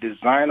and the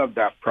design of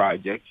that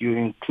project, you're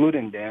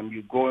including them,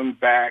 you're going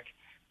back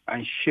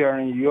and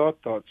sharing your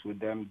thoughts with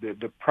them,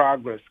 the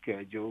progress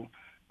schedule.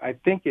 I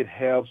think it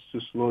helps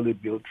to slowly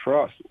build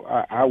trust.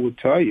 I would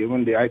tell you,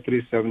 even the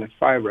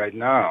I-375 right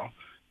now,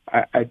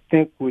 I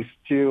think we're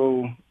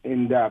still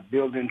in that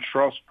building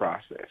trust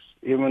process,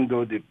 even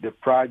though the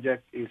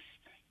project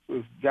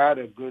we've got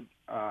a good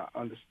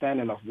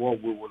understanding of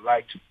what we would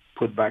like to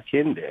put back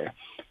in there.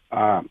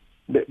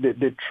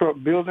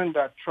 Building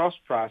that trust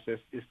process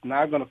is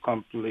not going to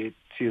complete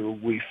till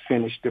we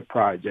finish the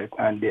project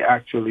and they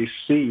actually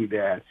see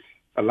that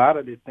a lot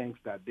of the things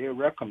that they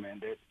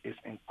recommended is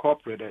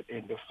incorporated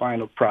in the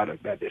final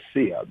product that they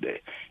see out there.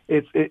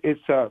 It's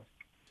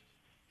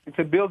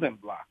a building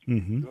block.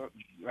 Mm-hmm.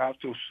 You have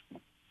to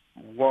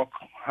work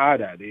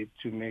hard at it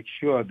to make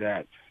sure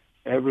that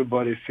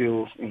everybody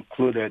feels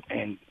included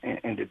in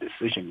the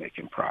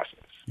decision-making process.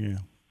 Yeah.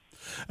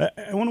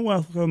 I want to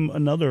welcome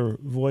another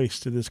voice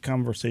to this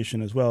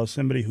conversation as well, as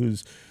somebody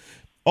who's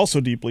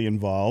also deeply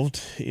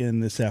involved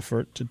in this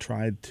effort to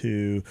try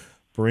to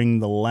bring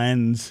the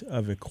lens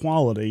of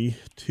equality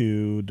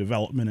to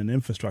development and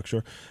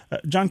infrastructure.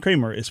 John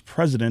Kramer is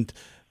president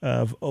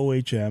of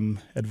OHM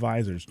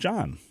Advisors.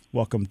 John,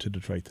 welcome to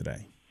Detroit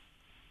Today.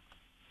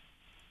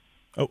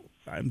 Oh,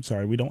 I'm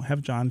sorry, we don't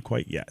have John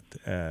quite yet.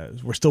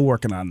 We're still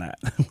working on that.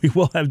 We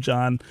will have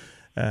John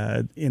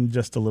in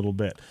just a little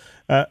bit.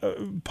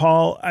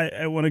 Paul,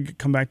 I want to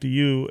come back to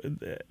you.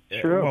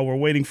 Sure. While we're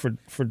waiting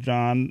for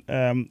John.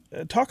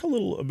 Talk a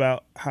little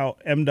about how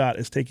MDOT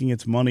is taking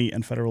its money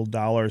and federal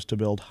dollars to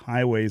build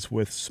highways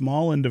with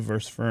small and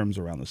diverse firms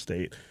around the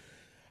state.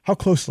 How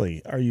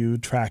closely are you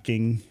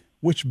tracking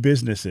which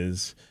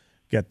businesses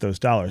get those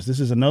dollars? This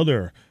is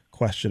another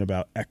question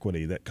about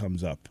equity that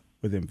comes up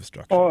with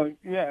infrastructure. Oh,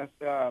 yes.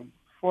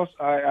 First,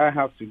 I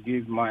have to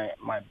give my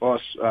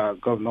boss,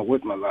 Governor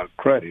Whitmer, a lot of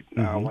credit.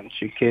 Mm-hmm. When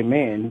she came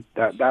in,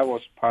 that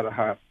was part of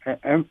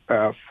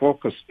her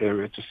focus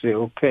area to say,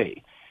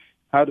 okay,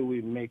 how do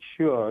we make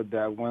sure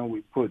that when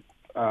we put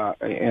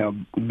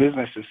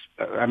businesses,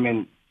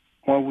 when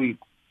we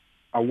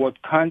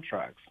award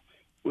contracts,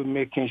 we're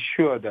making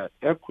sure that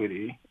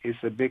equity is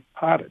a big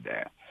part of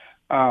that.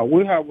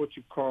 We have what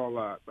you call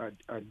a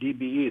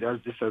DBE,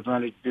 that's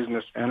Disadvantaged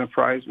Business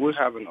Enterprise. We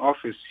have an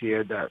office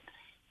here that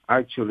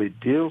actually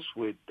deals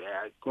with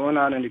that, going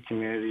out in the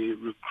community,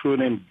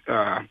 recruiting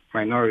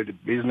minority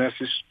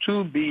businesses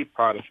to be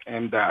part of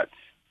MDOT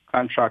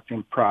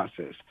contracting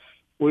process.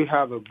 We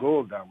have a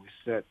goal that we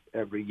set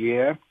every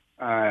year,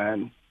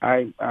 and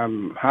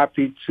I'm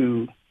happy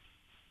to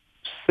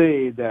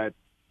say that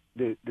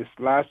this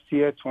last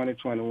year,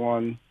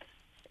 2021,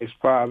 is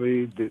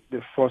probably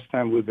the first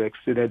time we've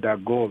exceeded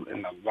that goal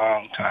in a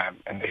long time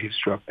in the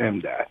history of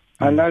MDOT.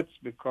 Mm-hmm. And that's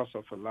because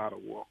of a lot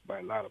of work by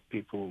a lot of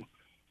people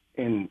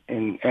in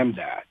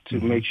MDOT to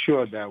mm-hmm. make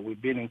sure that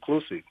we've been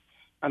inclusive.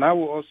 And I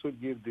will also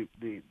give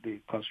the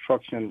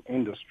construction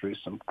industry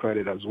some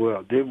credit as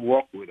well. They've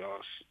worked with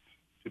us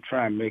to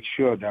try and make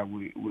sure that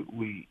we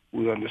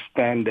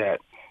understand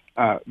that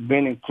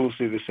being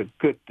inclusive is a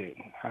good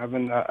thing.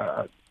 Having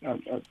a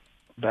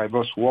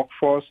diverse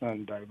workforce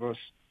and diverse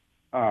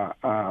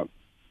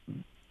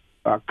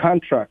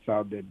contracts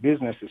out there,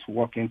 businesses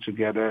working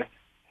together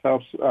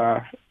helps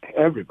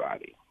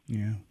everybody.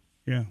 Yeah.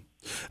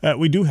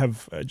 We do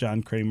have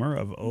John Kramer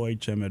of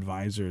OHM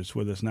Advisors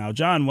with us now.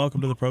 John,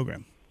 welcome to the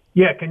program.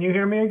 Yeah, can you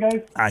hear me,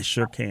 guys? I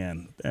sure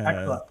can.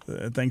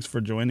 Excellent. Thanks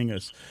for joining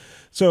us.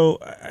 So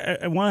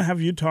I want to have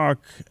you talk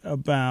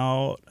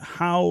about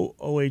how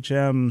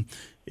OHM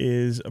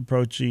is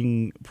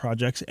approaching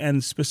projects,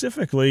 and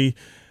specifically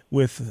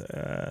with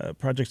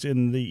projects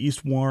in the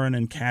East Warren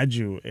and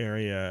Cadieux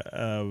area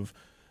of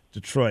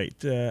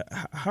Detroit.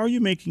 How are you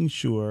making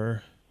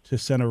sure to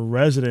center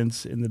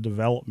residents in the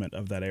development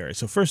of that area?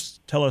 So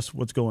first, tell us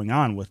what's going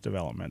on with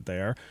development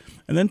there,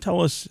 and then tell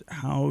us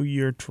how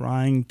you're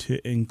trying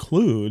to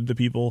include the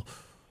people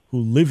who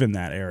live in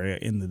that area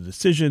in the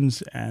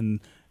decisions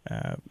and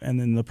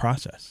in the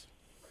process.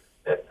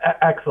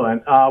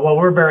 Excellent. Well,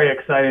 we're very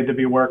excited to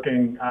be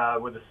working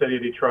with the City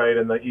of Detroit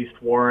and the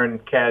East Warren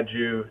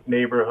Cadieux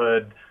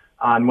neighborhood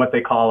on what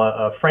they call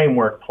a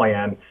framework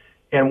plan.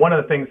 And one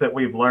of the things that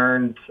we've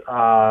learned,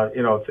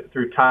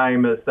 through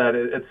time is that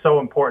it's so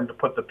important to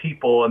put the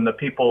people and the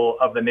people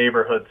of the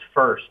neighborhoods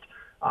first.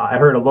 I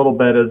heard a little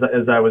bit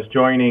as I was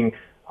joining,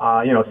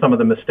 some of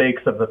the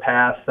mistakes of the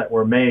past that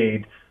were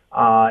made.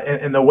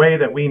 And the way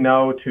that we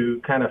know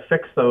to kind of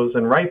fix those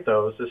and right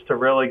those is to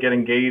really get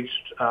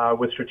engaged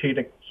with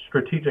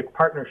strategic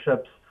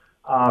partnerships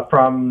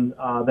from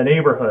the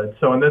neighborhood.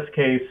 So in this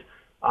case,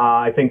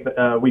 I think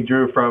we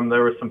drew from,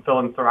 there was some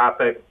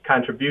philanthropic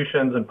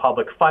contributions and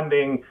public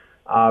funding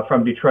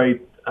from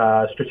Detroit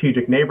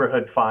Strategic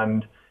Neighborhood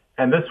Fund.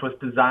 And this was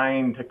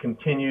designed to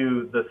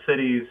continue the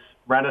city's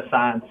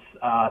renaissance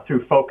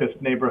through focused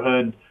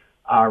neighborhood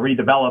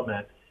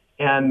redevelopment.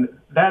 And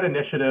that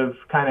initiative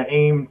kind of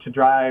aimed to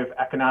drive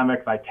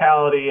economic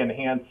vitality,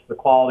 enhance the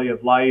quality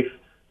of life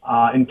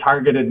in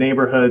targeted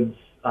neighborhoods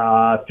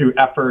through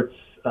efforts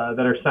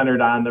that are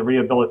centered on the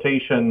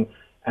rehabilitation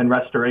and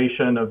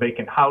restoration of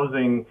vacant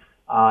housing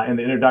and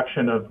the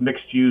introduction of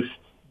mixed-use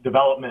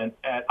development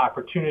at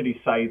opportunity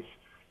sites,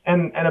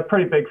 and a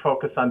pretty big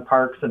focus on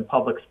parks and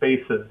public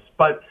spaces.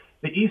 But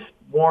the East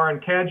Warren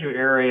Cadieux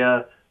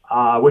area,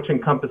 which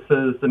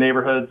encompasses the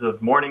neighborhoods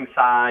of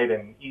Morningside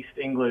and East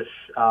English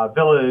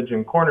Village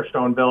and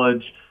Cornerstone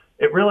Village,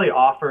 it really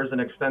offers an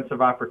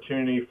extensive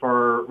opportunity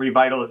for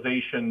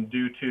revitalization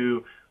due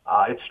to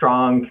its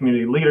strong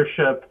community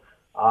leadership,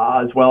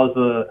 as well as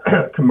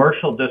the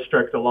commercial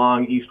district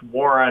along East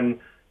Warren,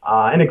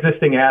 and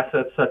existing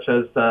assets such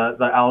as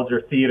the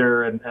Alger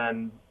Theater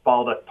and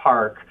Baldock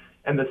Park.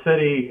 And the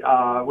city,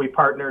 we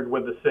partnered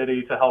with the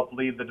city to help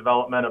lead the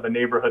development of a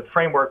neighborhood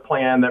framework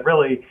plan that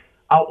really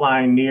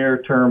outline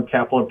near-term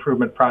capital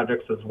improvement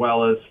projects as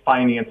well as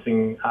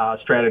financing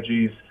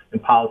strategies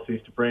and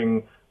policies to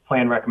bring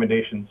plan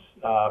recommendations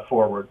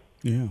forward.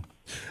 Yeah.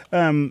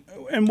 And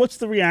what's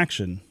the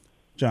reaction,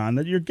 John,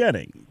 that you're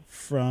getting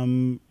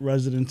from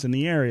residents in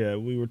the area?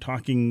 We were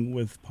talking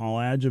with Paul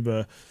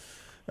Agiba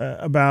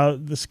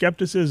about the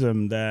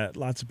skepticism that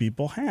lots of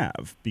people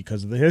have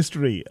because of the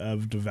history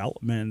of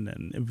development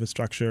and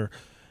infrastructure,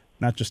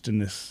 not just in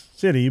this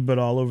city, but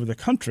all over the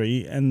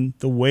country, and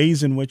the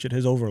ways in which it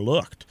has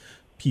overlooked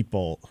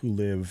people who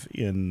live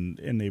in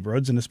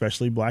neighborhoods, and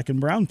especially black and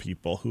brown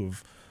people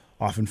who've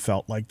often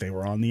felt like they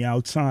were on the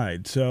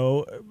outside.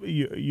 So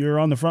you're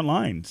on the front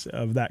lines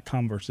of that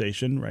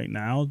conversation right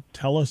now.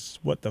 Tell us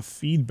what the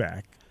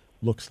feedback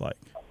looks like.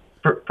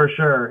 For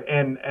sure,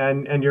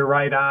 and you're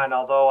right on.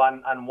 Although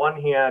on one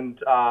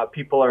hand,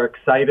 people are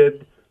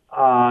excited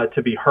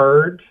to be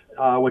heard,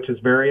 which is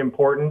very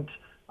important,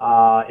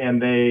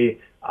 and they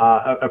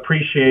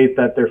appreciate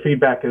that their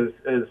feedback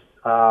is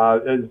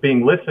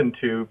being listened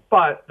to.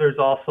 But there's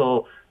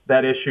also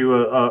that issue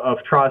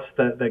of trust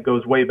that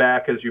goes way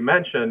back, as you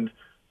mentioned.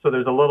 So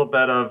there's a little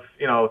bit of,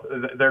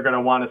 they're going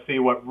to want to see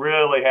what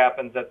really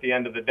happens at the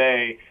end of the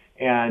day,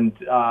 and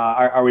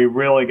are we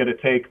really going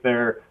to take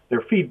their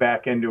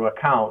feedback into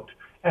account?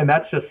 And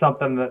that's just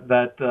something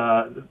that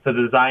the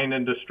design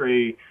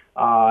industry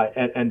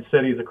and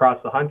cities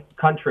across the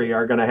country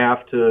are going to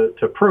have to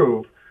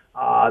prove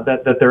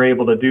that they're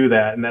able to do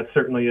that, and that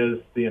certainly is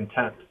the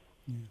intent.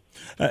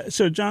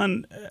 So,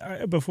 John,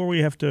 before we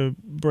have to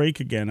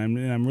break again,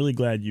 I'm really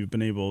glad you've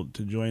been able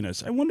to join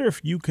us. I wonder if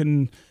you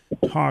can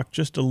talk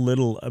just a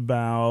little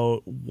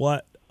about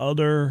what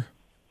other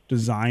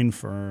design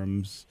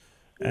firms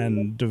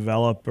and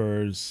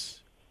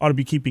developers ought to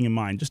be keeping in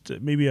mind, just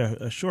maybe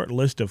a short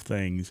list of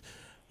things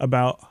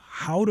about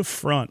how to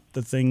front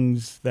the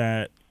things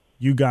that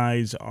you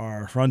guys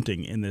are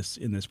fronting in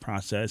this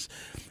process,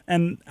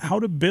 and how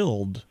to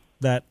build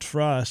that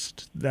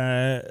trust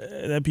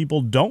that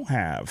people don't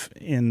have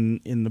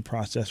in the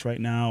process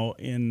right now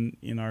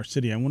in our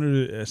city. I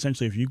wonder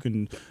essentially if you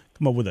can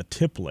come up with a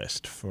tip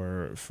list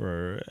for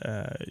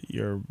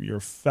your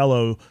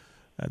fellow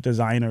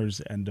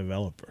designers and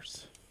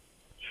developers.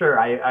 Sure,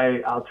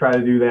 I'll try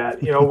to do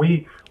that.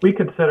 We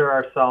consider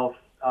ourselves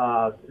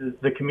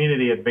the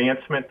community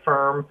advancement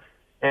firm,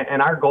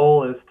 and our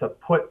goal is to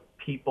put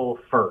people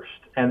first.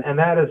 And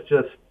that is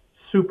just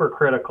super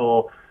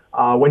critical.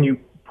 When you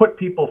put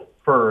people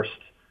first,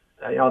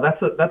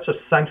 that's a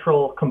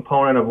central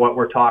component of what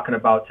we're talking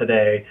about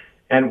today,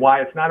 and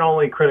why it's not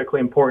only critically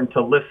important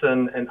to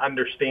listen and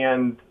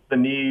understand the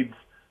needs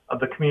of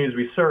the communities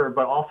we serve,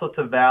 but also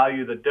to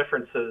value the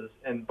differences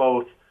in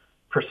both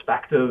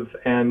perspective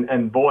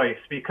and voice,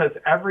 because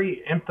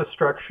every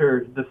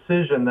infrastructure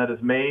decision that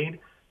is made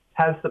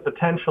has the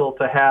potential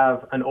to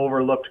have an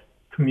overlooked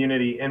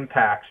community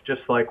impact,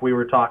 just like we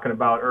were talking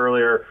about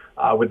earlier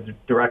with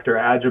Director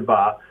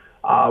Ajiba.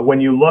 When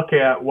you look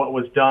at what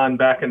was done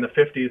back in the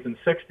 50s and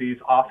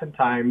 60s,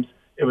 oftentimes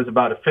it was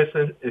about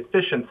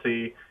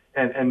efficiency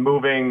and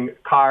moving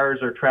cars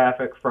or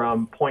traffic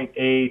from point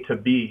A to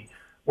B.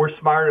 We're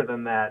smarter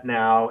than that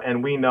now,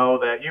 and we know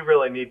that you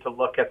really need to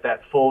look at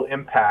that full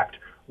impact.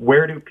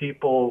 Where do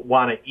people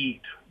want to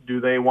eat? Do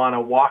they want to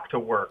walk to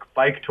work,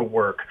 bike to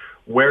work?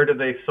 Where do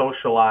they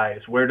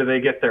socialize? Where do they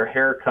get their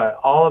hair cut?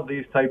 All of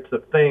these types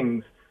of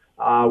things,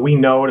 we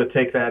know to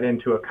take that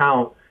into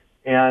account.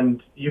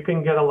 And you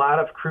can get a lot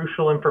of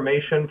crucial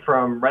information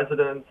from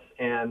residents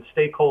and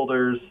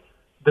stakeholders,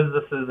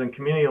 businesses and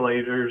community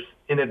leaders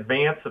in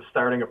advance of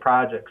starting a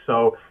project.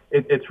 So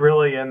it's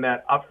really in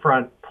that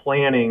upfront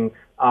planning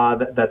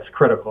that's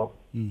critical.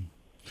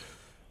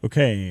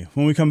 Okay,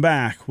 when we come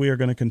back, we are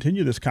going to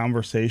continue this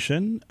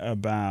conversation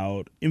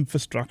about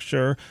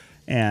infrastructure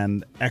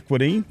and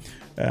equity.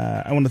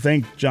 I want to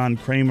thank John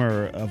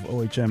Kramer of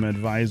OHM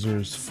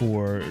Advisors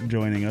for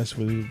joining us. It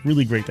was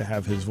really great to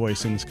have his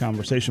voice in this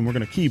conversation. We're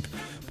going to keep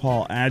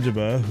Paul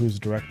Ajiba, who's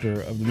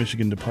director of the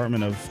Michigan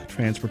Department of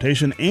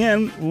Transportation,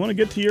 and we want to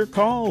get to your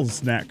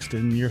calls next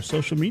and your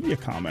social media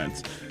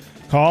comments.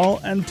 Call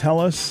and tell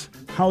us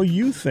how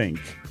you think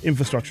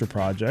infrastructure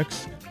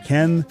projects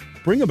can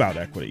bring about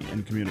equity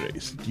in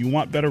communities. Do you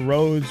want better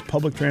roads,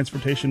 public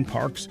transportation,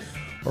 parks,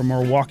 or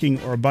more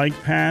walking or bike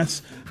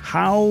paths?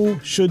 How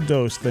should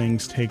those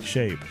things take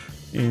shape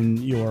in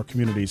your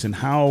communities, and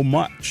how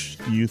much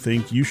do you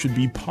think you should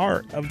be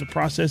part of the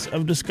process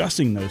of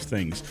discussing those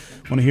things?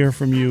 I want to hear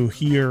from you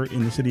here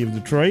in the city of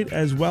Detroit,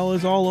 as well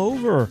as all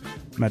over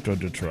Metro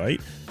Detroit,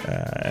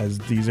 as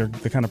these are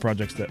the kind of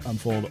projects that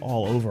unfold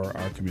all over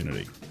our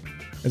community.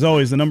 As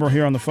always, the number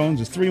here on the phones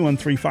is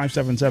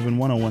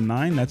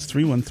 313-577-1019. That's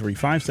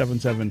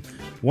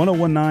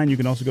 313-577-1019. You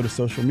can also go to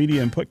social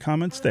media and put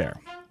comments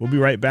there. We'll be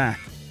right back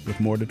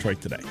with more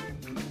Detroit Today.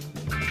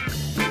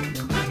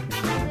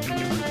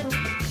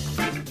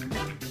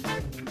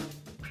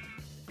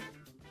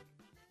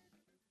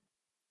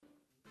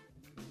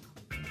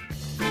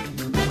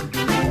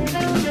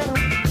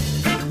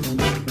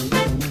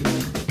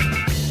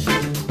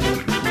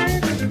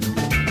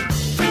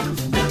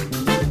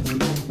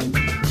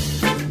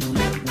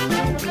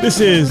 This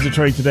is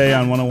Detroit Today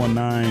on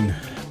 1019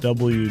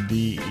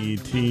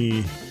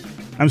 WDET.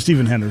 I'm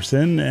Stephen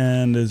Henderson,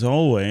 and as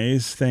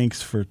always,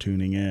 thanks for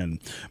tuning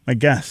in. My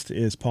guest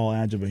is Paul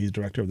Ajiba. He's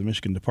director of the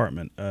Michigan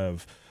Department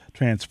of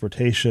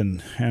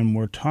Transportation, and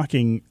we're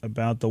talking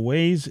about the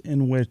ways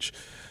in which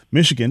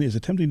Michigan is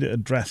attempting to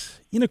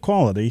address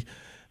inequality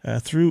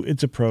through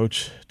its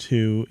approach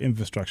to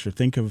infrastructure.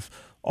 Think of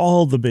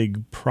all the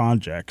big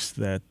projects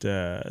that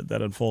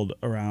unfold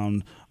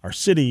around our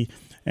city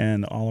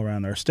and all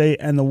around our state,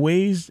 and the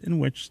ways in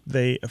which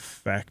they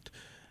affect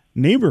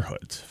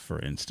neighborhoods, for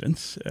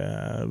instance.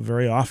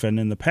 Very often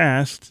in the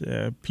past,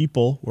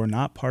 people were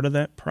not part of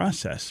that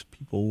process.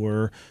 People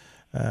were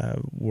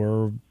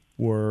the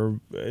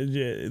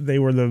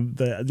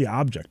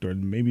object, or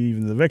maybe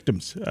even the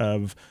victims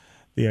of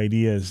the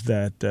ideas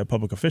that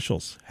public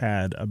officials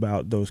had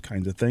about those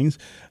kinds of things.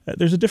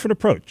 There's a different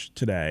approach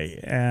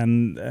today,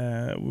 and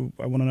I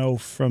want to know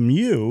from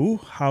you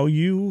how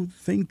you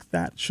think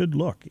that should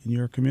look in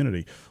your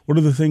community. What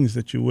are the things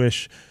that you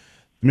wish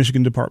the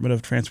Michigan Department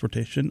of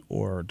Transportation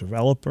or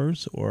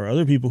developers or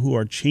other people who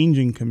are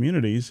changing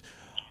communities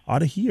ought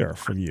to hear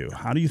from you?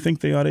 How do you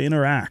think they ought to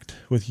interact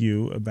with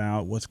you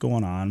about what's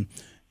going on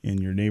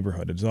in your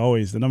neighborhood? As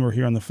always, the number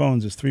here on the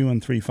phones is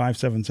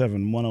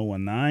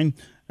 313-577-1019.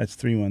 That's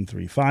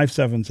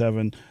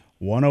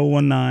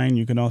 313-577-1019.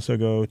 You can also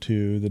go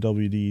to the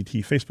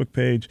WDET Facebook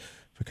page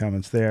for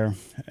comments there,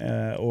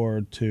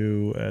 or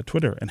to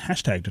Twitter and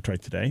hashtag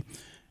Detroit Today,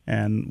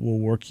 and we'll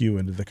work you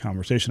into the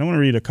conversation. I want to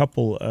read a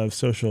couple of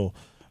social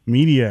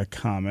media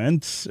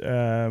comments.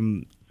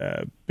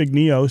 Big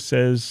Neo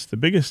says, the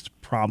biggest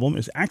problem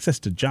is access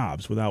to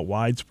jobs. Without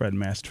widespread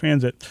mass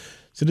transit,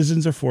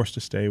 citizens are forced to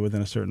stay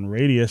within a certain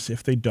radius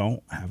if they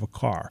don't have a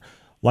car.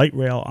 Light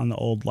rail on the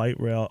old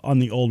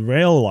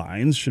rail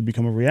lines should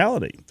become a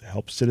reality to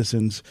help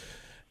citizens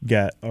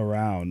get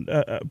around.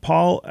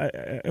 Paul,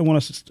 I want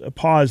us to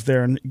pause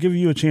there and give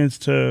you a chance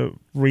to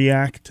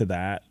react to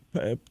that.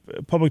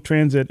 Public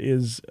transit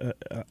is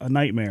a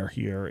nightmare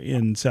here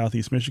in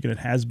Southeast Michigan. It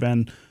has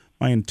been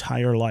my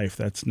entire life.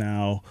 That's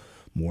now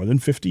more than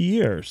 50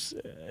 years.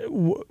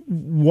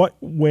 What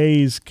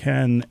ways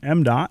can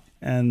MDOT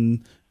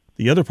and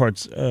the other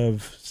parts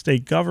of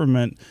state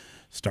government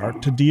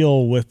start to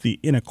deal with the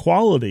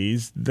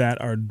inequalities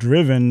that are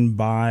driven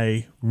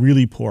by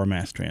really poor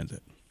mass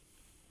transit.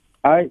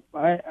 I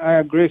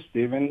agree,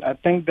 Stephen. I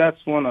think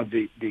that's one of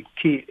the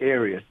key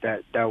areas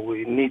that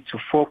we need to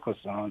focus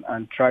on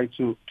and try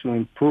to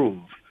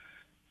improve.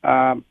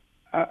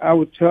 I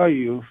would tell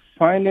you,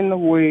 finding a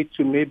way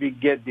to maybe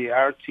get the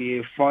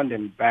RTA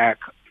funding back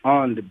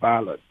on the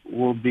ballot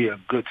will be a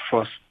good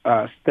first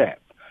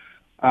step.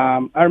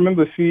 I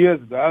remember a few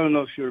years ago, I don't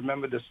know if you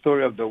remember the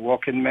story of the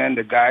walking man,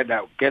 the guy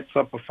that gets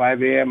up at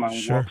 5 a.m.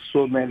 and walks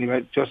so many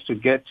just to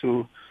get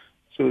to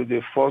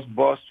the first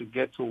bus to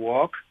get to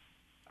work.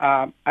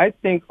 I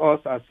think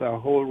us as a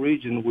whole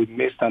region, we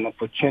missed an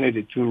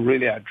opportunity to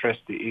really address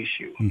the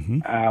issue.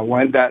 Mm-hmm.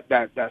 When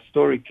that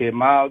story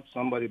came out,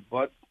 somebody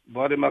bought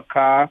him a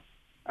car,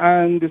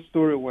 and the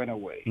story went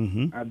away.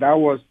 Mm-hmm. That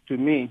was, to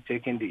me,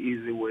 taking the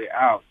easy way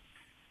out.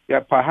 Yeah,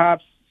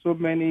 perhaps so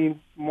many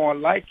more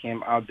like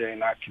him out there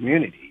in our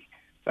community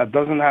that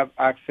doesn't have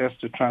access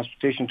to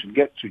transportation to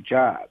get to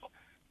jobs.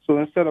 So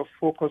instead of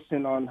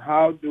focusing on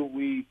how do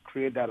we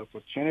create that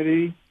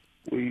opportunity,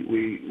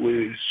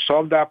 we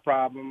solved that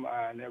problem,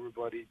 and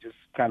everybody just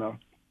kind of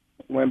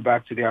went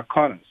back to their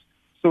corners.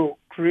 So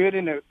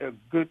creating a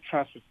good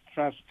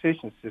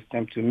transportation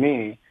system, to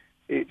me,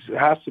 it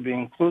has to be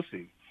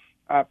inclusive.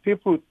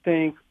 People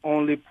think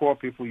only poor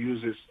people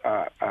uses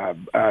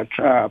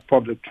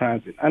public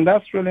transit, and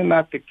that's really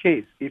not the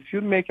case. If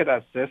you make it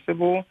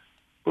accessible,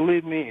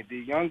 believe me, the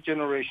young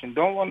generation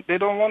don't want to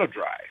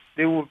drive.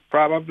 They would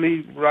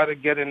probably rather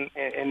get in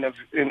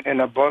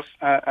a bus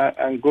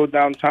and go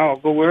downtown or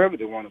go wherever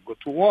they want to go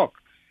to work.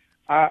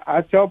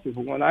 I tell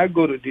people when I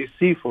go to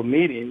D.C. for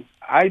meetings,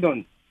 I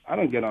don't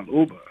get on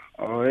Uber.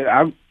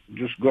 I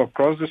just go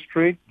across the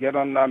street, get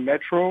on that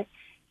metro,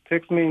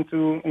 takes me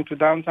into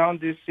downtown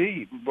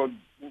D.C. But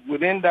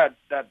within that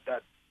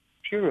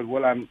period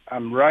while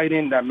I'm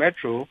riding that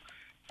metro,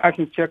 I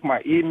can check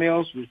my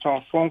emails,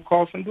 return phone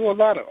calls, and do a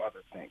lot of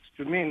other things.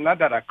 To me, not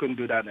that I couldn't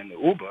do that in the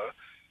Uber,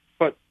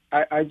 but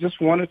I just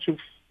wanted to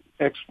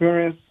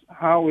experience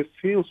how it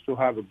feels to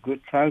have a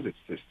good transit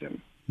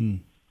system.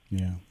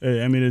 Yeah,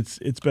 I mean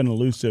it's been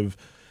elusive,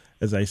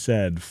 as I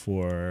said,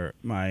 for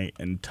my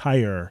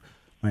entire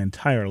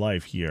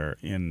life here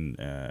in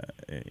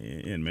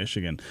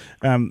Michigan.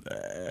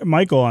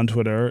 Michael on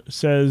Twitter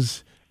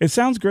says, "It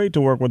sounds great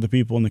to work with the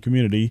people in the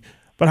community,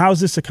 but how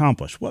is this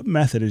accomplished? What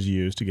method is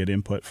used to get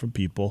input from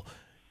people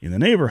in the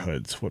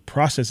neighborhoods? What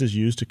process is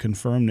used to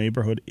confirm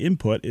neighborhood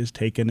input is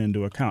taken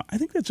into account?" I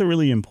think that's a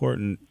really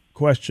important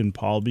question,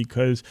 Paul,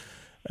 because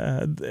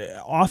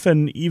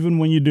often, even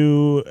when you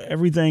do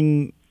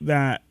everything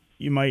that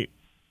you might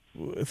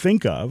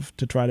think of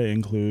to try to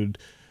include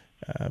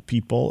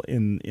people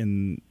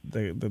in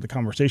the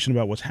conversation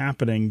about what's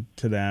happening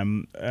to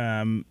them,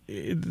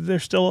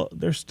 there's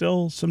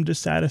still some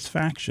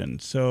dissatisfaction.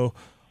 So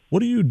what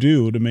do you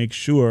do to make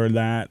sure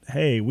that,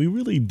 hey, we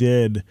really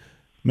did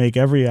make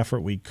every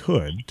effort we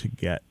could to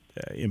get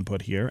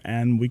input here,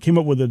 and we came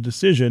up with a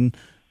decision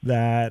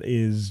that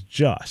is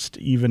just,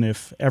 even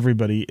if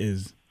everybody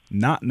is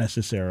not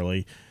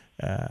necessarily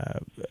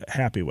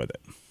happy with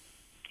it?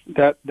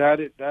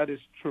 That is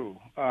true.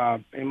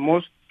 In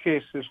most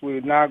cases,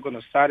 we're not going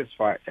to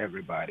satisfy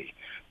everybody,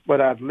 but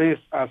at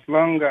least as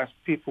long as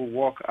people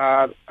walk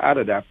out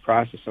of that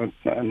process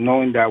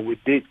knowing that we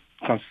did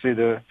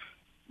consider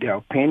their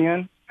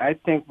opinion, I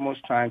think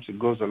most times it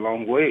goes a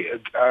long way.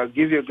 I'll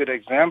give you a good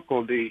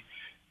example.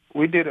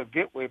 We did a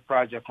gateway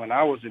project when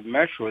I was in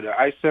Metro, the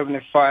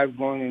I-75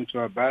 going into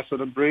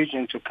Ambassador Bridge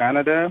into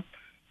Canada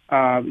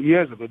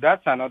years ago.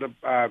 That's another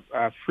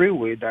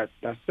freeway that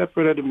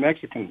separated the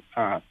Mexican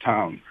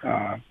town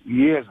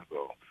years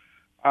ago.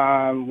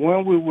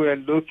 When we were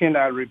looking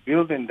at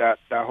rebuilding that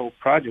whole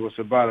project, it was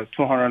about a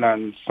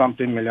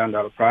 $200-something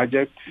million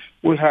project.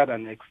 We had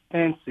an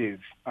extensive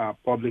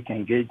public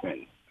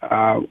engagement.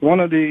 One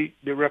of the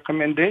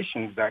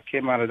recommendations that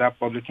came out of that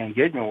public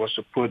engagement was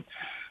to put,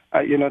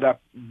 that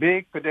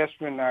big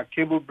pedestrian,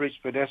 cable bridge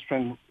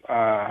pedestrian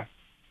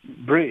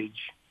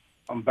bridge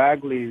on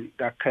Bagley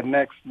that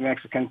connects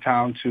Mexican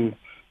town to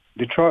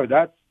Detroit.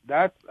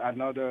 That's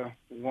another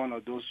one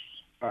of those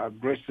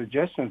great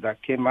suggestions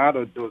that came out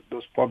of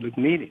those public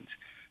meetings.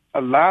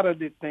 A lot of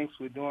the things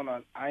we're doing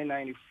on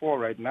I-94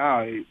 right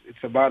now,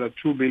 it's about a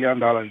 $2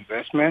 billion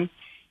investment.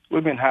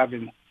 We've been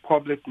having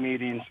public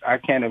meetings. I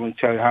can't even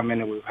tell you how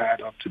many we've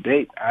had up to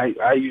date.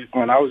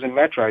 When I was in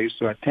Metro, I used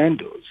to attend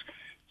those.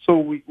 So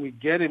we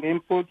get an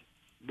input.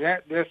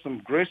 There's some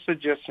great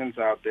suggestions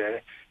out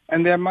there,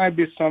 and there might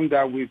be some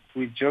that we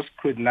just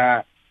could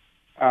not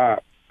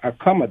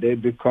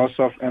accommodate because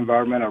of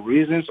environmental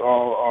reasons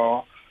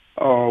or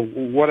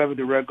whatever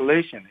the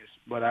regulation is.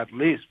 But at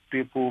least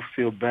people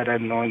feel better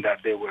knowing that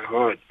they were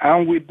heard.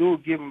 And we do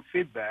give them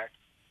feedback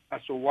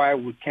as to why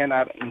we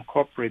cannot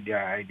incorporate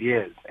their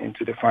ideas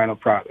into the final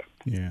product.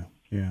 Yeah.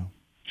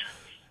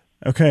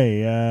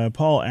 Okay,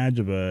 Paul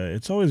Agiba,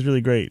 it's always really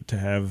great to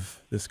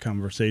have this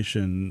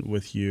conversation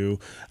with you.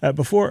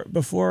 Before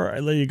I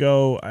let you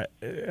go,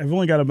 I've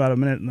only got about a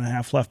minute and a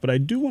half left, but I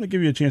do want to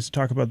give you a chance to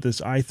talk about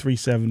this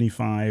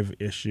I-375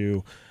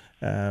 issue,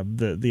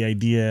 the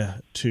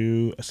idea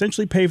to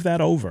essentially pave that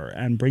over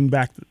and bring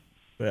back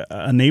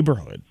a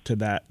neighborhood to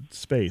that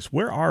space.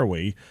 Where are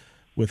we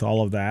with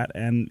all of that,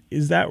 and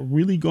is that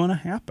really going to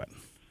happen?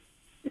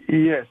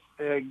 Yes,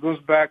 it goes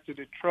back to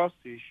the trust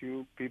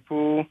issue.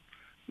 People,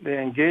 they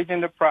engage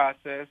in the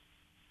process,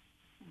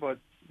 but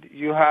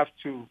you have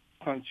to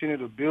continue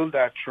to build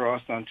that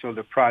trust until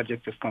the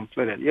project is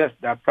completed. Yes,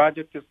 that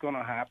project is going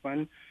to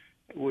happen.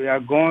 We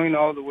are going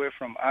all the way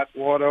from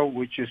Atwater,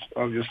 which is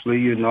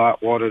obviously,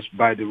 Atwater is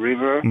by the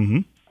river. Mm-hmm.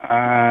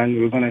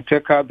 And we're going to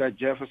take out that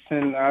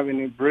Jefferson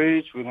Avenue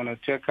Bridge. We're going to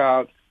take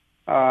out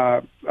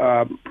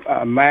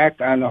Mac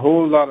and a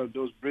whole lot of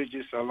those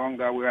bridges along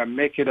that way and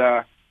make it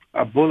a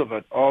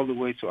boulevard all the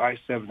way to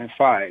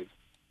I-75.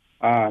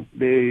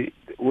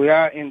 We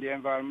are in the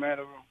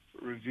environmental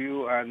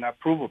review and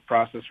approval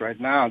process right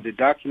now. The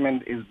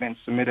document is being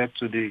submitted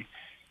to the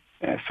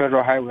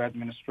Federal Highway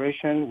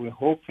Administration. We're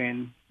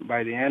hoping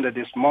by the end of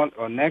this month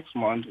or next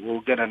month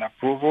we'll get an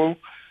approval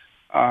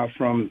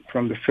from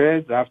the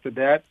feds. After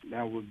that,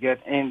 then we'll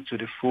get into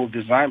the full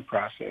design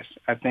process.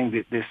 I think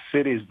that the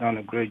city has done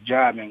a great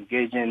job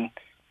engaging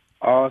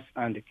us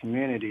and the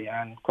community,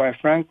 and quite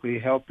frankly,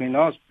 helping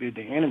us be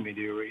the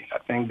intermediary. I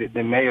think that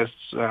the mayor's,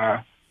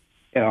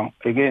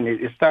 again,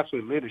 it starts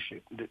with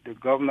leadership. The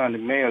governor and the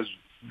mayor is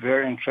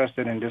very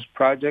interested in this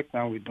project,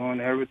 and we're doing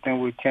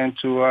everything we can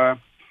to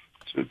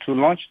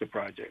launch the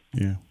project.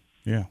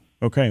 Yeah.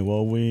 Okay,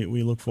 well,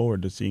 we look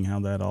forward to seeing how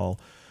that all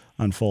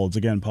unfolds.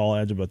 Again, Paul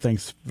Agiba,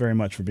 thanks very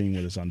much for being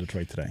with us on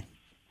Detroit Today.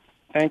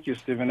 Thank you,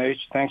 Stephen H.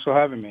 Thanks for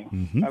having me.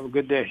 Mm-hmm. Have a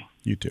good day.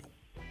 You too.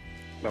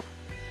 Bye.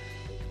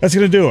 That's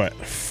going to do it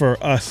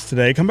for us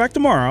today. Come back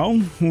tomorrow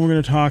when we're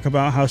going to talk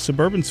about how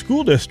suburban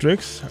school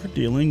districts are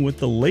dealing with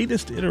the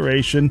latest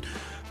iteration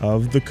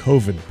of the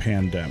COVID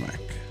pandemic.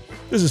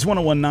 This is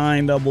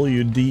 101.9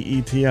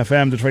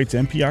 WDET-FM, Detroit's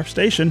NPR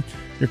station,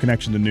 your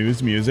connection to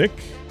news, music,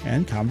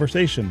 and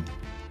conversation.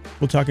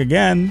 We'll talk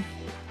again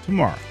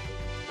tomorrow.